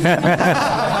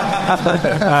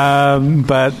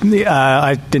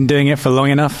I've been doing it for long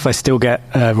enough. I still get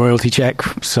a royalty check.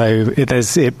 So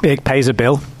it pays a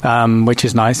bill, which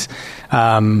is nice.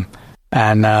 But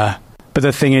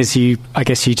the thing is, I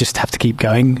guess you just have to keep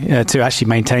going to actually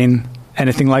maintain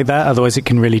anything like that. Otherwise, it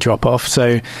can really drop off.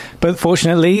 So, but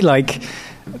fortunately,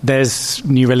 there's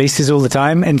new releases all the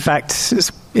time. In fact,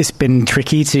 it's been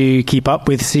tricky to keep up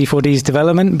with C4D's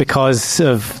development because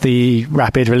of the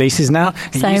rapid releases now.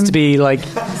 It used to be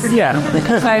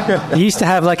it used to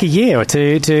have a year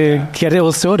to get it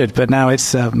all sorted, but now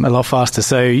it's a lot faster.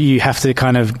 So you have to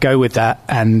kind of go with that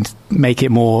and make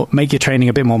your training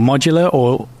a bit more modular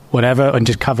or whatever, and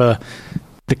just cover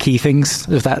the key things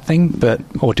of that thing,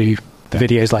 or do the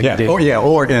videos like you do.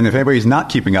 And if anybody's not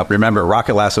keeping up, remember,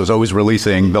 Rocket Lasso is always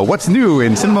releasing the what's new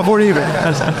in Cinema 4D.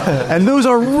 And those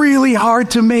are really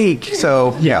hard to make.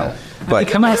 So, yeah. But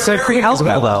come out so quick as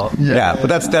well, though. Yeah,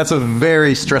 but that's a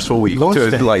very stressful week.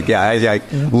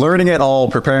 Learning it all,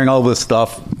 preparing all this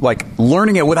stuff, like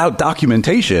learning it without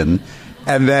documentation,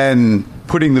 and then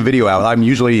putting the video out. I'm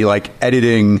usually like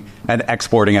editing and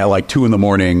exporting at like 2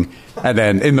 a.m, and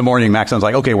then in the morning, Maxon's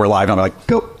like, "Okay, we're live." And I'm like,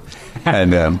 "Go,"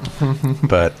 and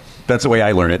but that's the way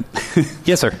I learn it.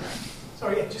 Yes, sir.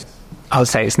 I would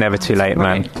say it's never too late,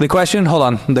 man. The question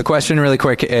really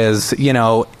quick is,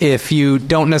 if you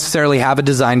don't necessarily have a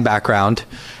design background,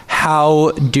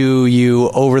 how do you,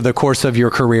 over the course of your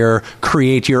career,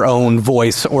 create your own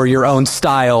voice or your own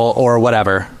style or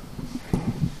whatever?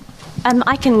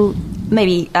 I can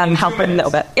maybe help a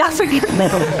little bit. Yeah,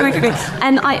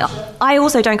 and I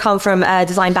also don't come from a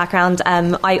design background.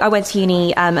 I went to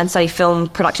uni and studied film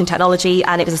production technology,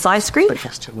 and it was a science group.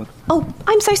 Oh,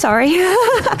 I'm so sorry.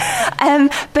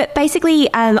 But basically,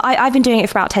 I've been doing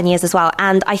it for about 10 years as well,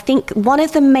 and I think one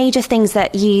of the major things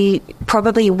that you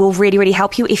probably will really, really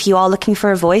help you if you are looking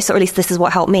for a voice, or at least this is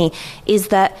what helped me, is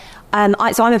that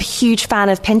so I'm a huge fan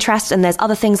of Pinterest, and there's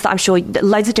other things that I'm sure,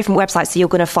 loads of different websites that you're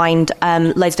going to find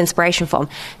loads of inspiration from.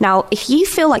 Now, if you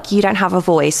feel like you don't have a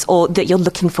voice or that you're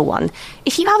looking for one,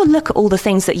 if you have a look at all the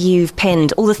things that you've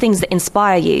pinned, all the things that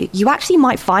inspire you, you actually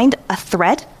might find a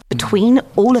thread between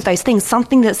all of those things,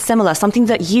 something that's similar, something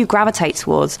that you gravitate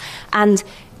towards. And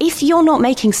if you're not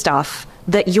making stuff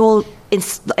that you're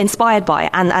inspired by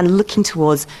and looking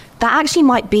towards, that actually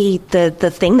might be the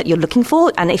thing that you're looking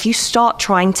for. And if you start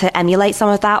trying to emulate some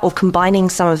of that or combining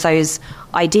some of those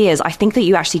ideas, I think that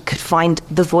you actually could find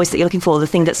the voice that you're looking for, the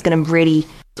thing that's going to really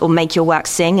or make your work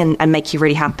sing and make you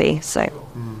really happy. So,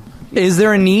 is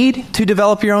there a need to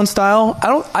develop your own style?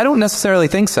 I don't necessarily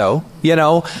think so.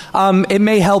 It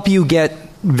may help you get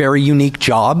very unique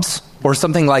jobs or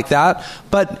something like that,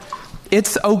 but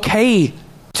it's okay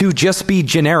to just be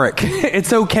generic.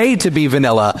 It's okay to be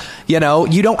vanilla. You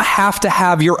don't have to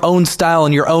have your own style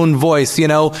and your own voice.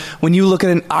 When you look at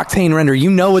an Octane render,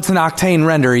 it's an Octane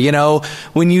render.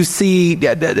 When you see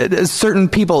certain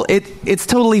people, it's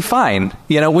totally fine.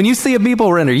 When you see a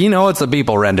Beeple render, it's a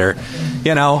Beeple render.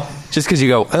 Just because you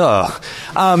go, ugh.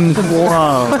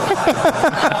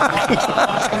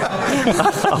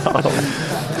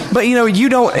 But you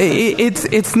don't.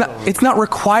 It's not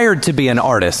required to be an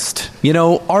artist.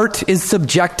 Art is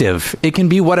subjective. It can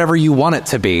be whatever you want it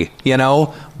to be.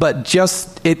 But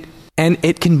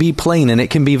it can be plain and it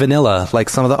can be vanilla, like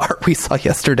some of the art we saw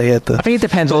yesterday at the. I think it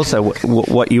depends also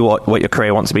what your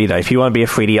career wants to be. Though, if you want to be a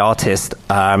 3D artist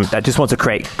that just wants to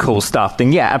create cool stuff,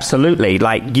 then yeah, absolutely.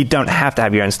 Like, you don't have to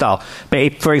have your own style. But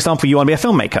if, for example, you want to be a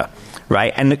filmmaker,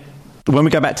 right? And when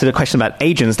we go back to the question about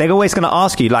agents, they're always going to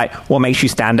ask you, like, what makes you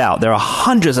stand out? There are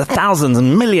hundreds of thousands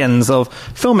and millions of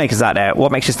filmmakers out there.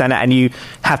 What makes you stand out? And you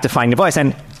have to find your voice.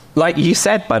 And like you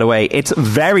said, by the way, it's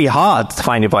very hard to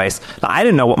find your voice. Like, I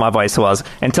didn't know what my voice was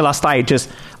until I started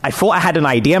I thought I had an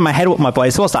idea in my head what my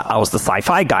voice was. Like, I was the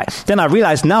sci-fi guy. Then I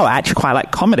realized, no, I actually quite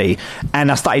like comedy.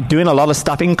 And I started doing a lot of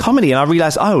stuff in comedy. And I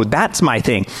realized, oh, that's my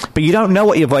thing. But you don't know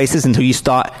what your voice is until you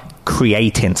start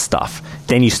creating stuff.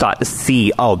 Then you start to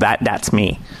see, oh, that's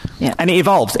me. Yeah. And it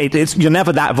evolves. You're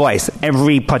never that voice.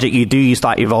 Every project you do, you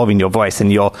start evolving your voice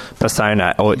and your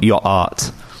persona or your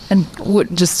art. And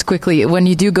just quickly, when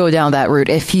you do go down that route,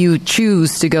 if you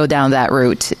choose to go down that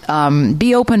route,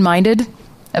 be open-minded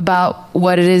about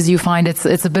what it is you find.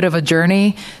 It's a bit of a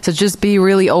journey. So just be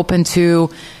really open to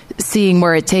seeing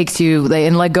where it takes you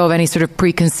and let go of any sort of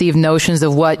preconceived notions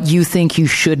of what you think you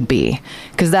should be.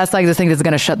 Because that's like the thing that's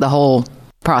going to shut the whole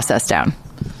process down.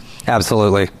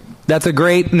 Absolutely. That's a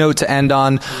great note to end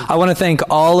on. I want to thank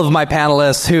all of my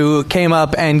panelists who came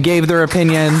up and gave their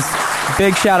opinions.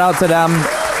 Big shout out to them.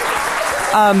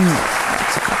 I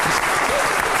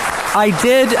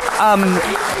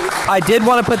did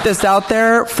want to put this out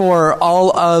there for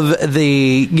all of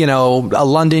the,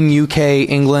 London, UK,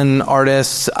 England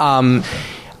artists.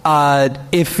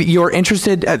 If you're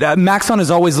interested, Maxon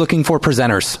is always looking for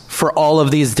presenters for all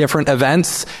of these different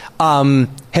events.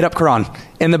 Hit up Karan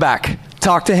in the back.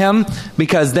 Talk to him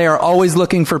because they are always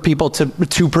looking for people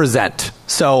to present.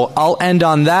 So I'll end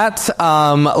on that.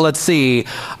 Let's see.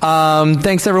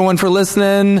 Thanks everyone for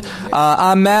listening.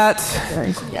 I'm Matt,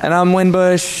 and I'm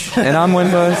Winbush, and I'm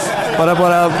Winbush. What up,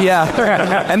 what up?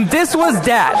 Yeah. And this was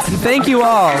DAT. Thank you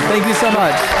all. Thank you so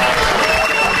much.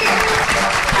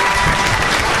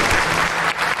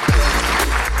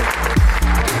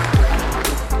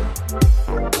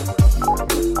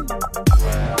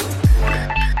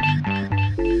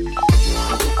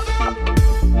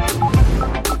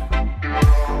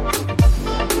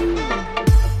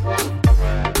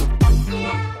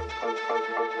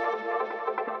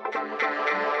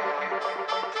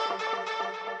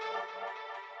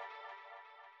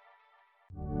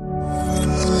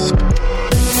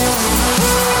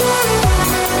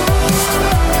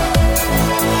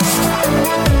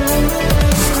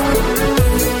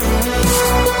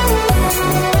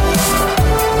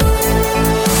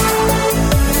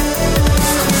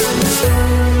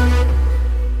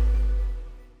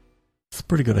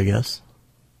 pretty good, I guess.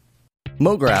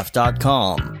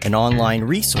 MoGraph.com, an online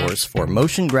resource for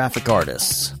motion graphic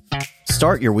artists.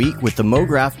 Start your week with the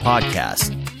MoGraph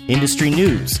podcast. Industry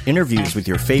news, interviews with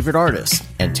your favorite artists,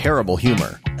 and terrible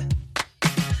humor.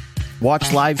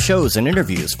 Watch live shows and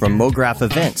interviews from MoGraph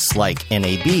events like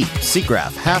NAB,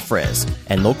 SIGGRAPH, Half-Res,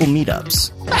 and local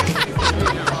meetups.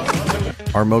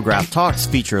 Our MoGraph Talks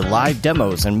feature live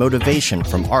demos and motivation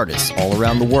from artists all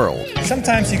around the world.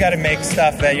 Sometimes you got to make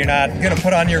stuff that you're not going to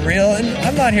put on your reel, and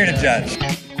I'm not here to judge.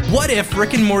 What if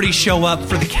Rick and Morty show up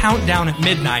for the countdown at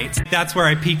midnight? That's where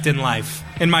I peaked in life,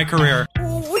 in my career.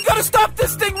 We gotta stop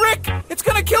this thing, Rick! It's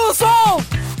gonna kill us all!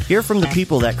 Hear from the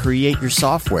people that create your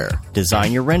software,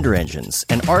 design your render engines,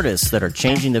 and artists that are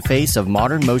changing the face of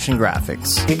modern motion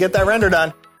graphics. You get that render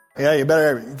done. Yeah, you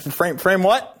better frame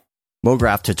what?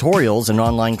 MoGraph tutorials and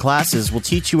online classes will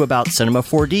teach you about Cinema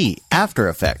 4D, After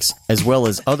Effects, as well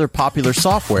as other popular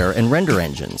software and render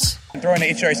engines. Throw in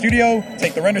the HDR Studio,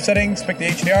 take the render settings, pick the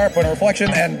HDR, put in reflection,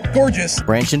 and gorgeous.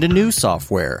 Branch into new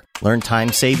software. Learn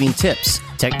time-saving tips,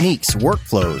 techniques,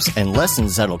 workflows, and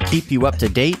lessons that'll keep you up to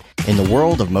date in the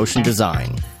world of motion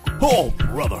design. Oh,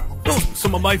 brother, those are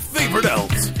some of my favorite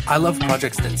elves. I love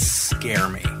projects that scare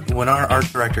me. When our art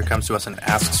director comes to us and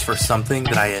asks for something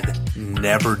that I had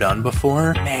never done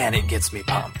before, man, it gets me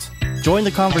pumped. Join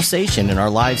the conversation in our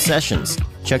live sessions.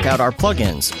 Check out our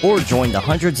plugins or join the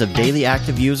hundreds of daily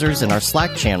active users in our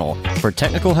Slack channel for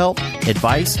technical help,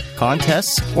 advice,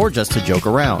 contests, or just to joke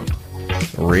around.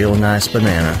 Real nice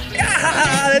banana.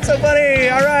 Ah, that's so funny.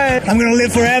 All right. I'm going to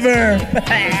live forever.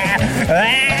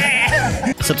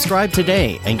 Subscribe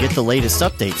today and get the latest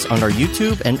updates on our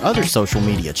YouTube and other social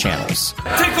media channels.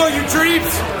 Take all your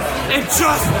dreams and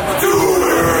just do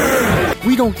it!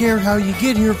 We don't care how you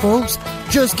get here, folks.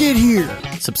 Just get here.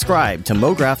 Subscribe to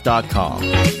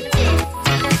MoGraph.com.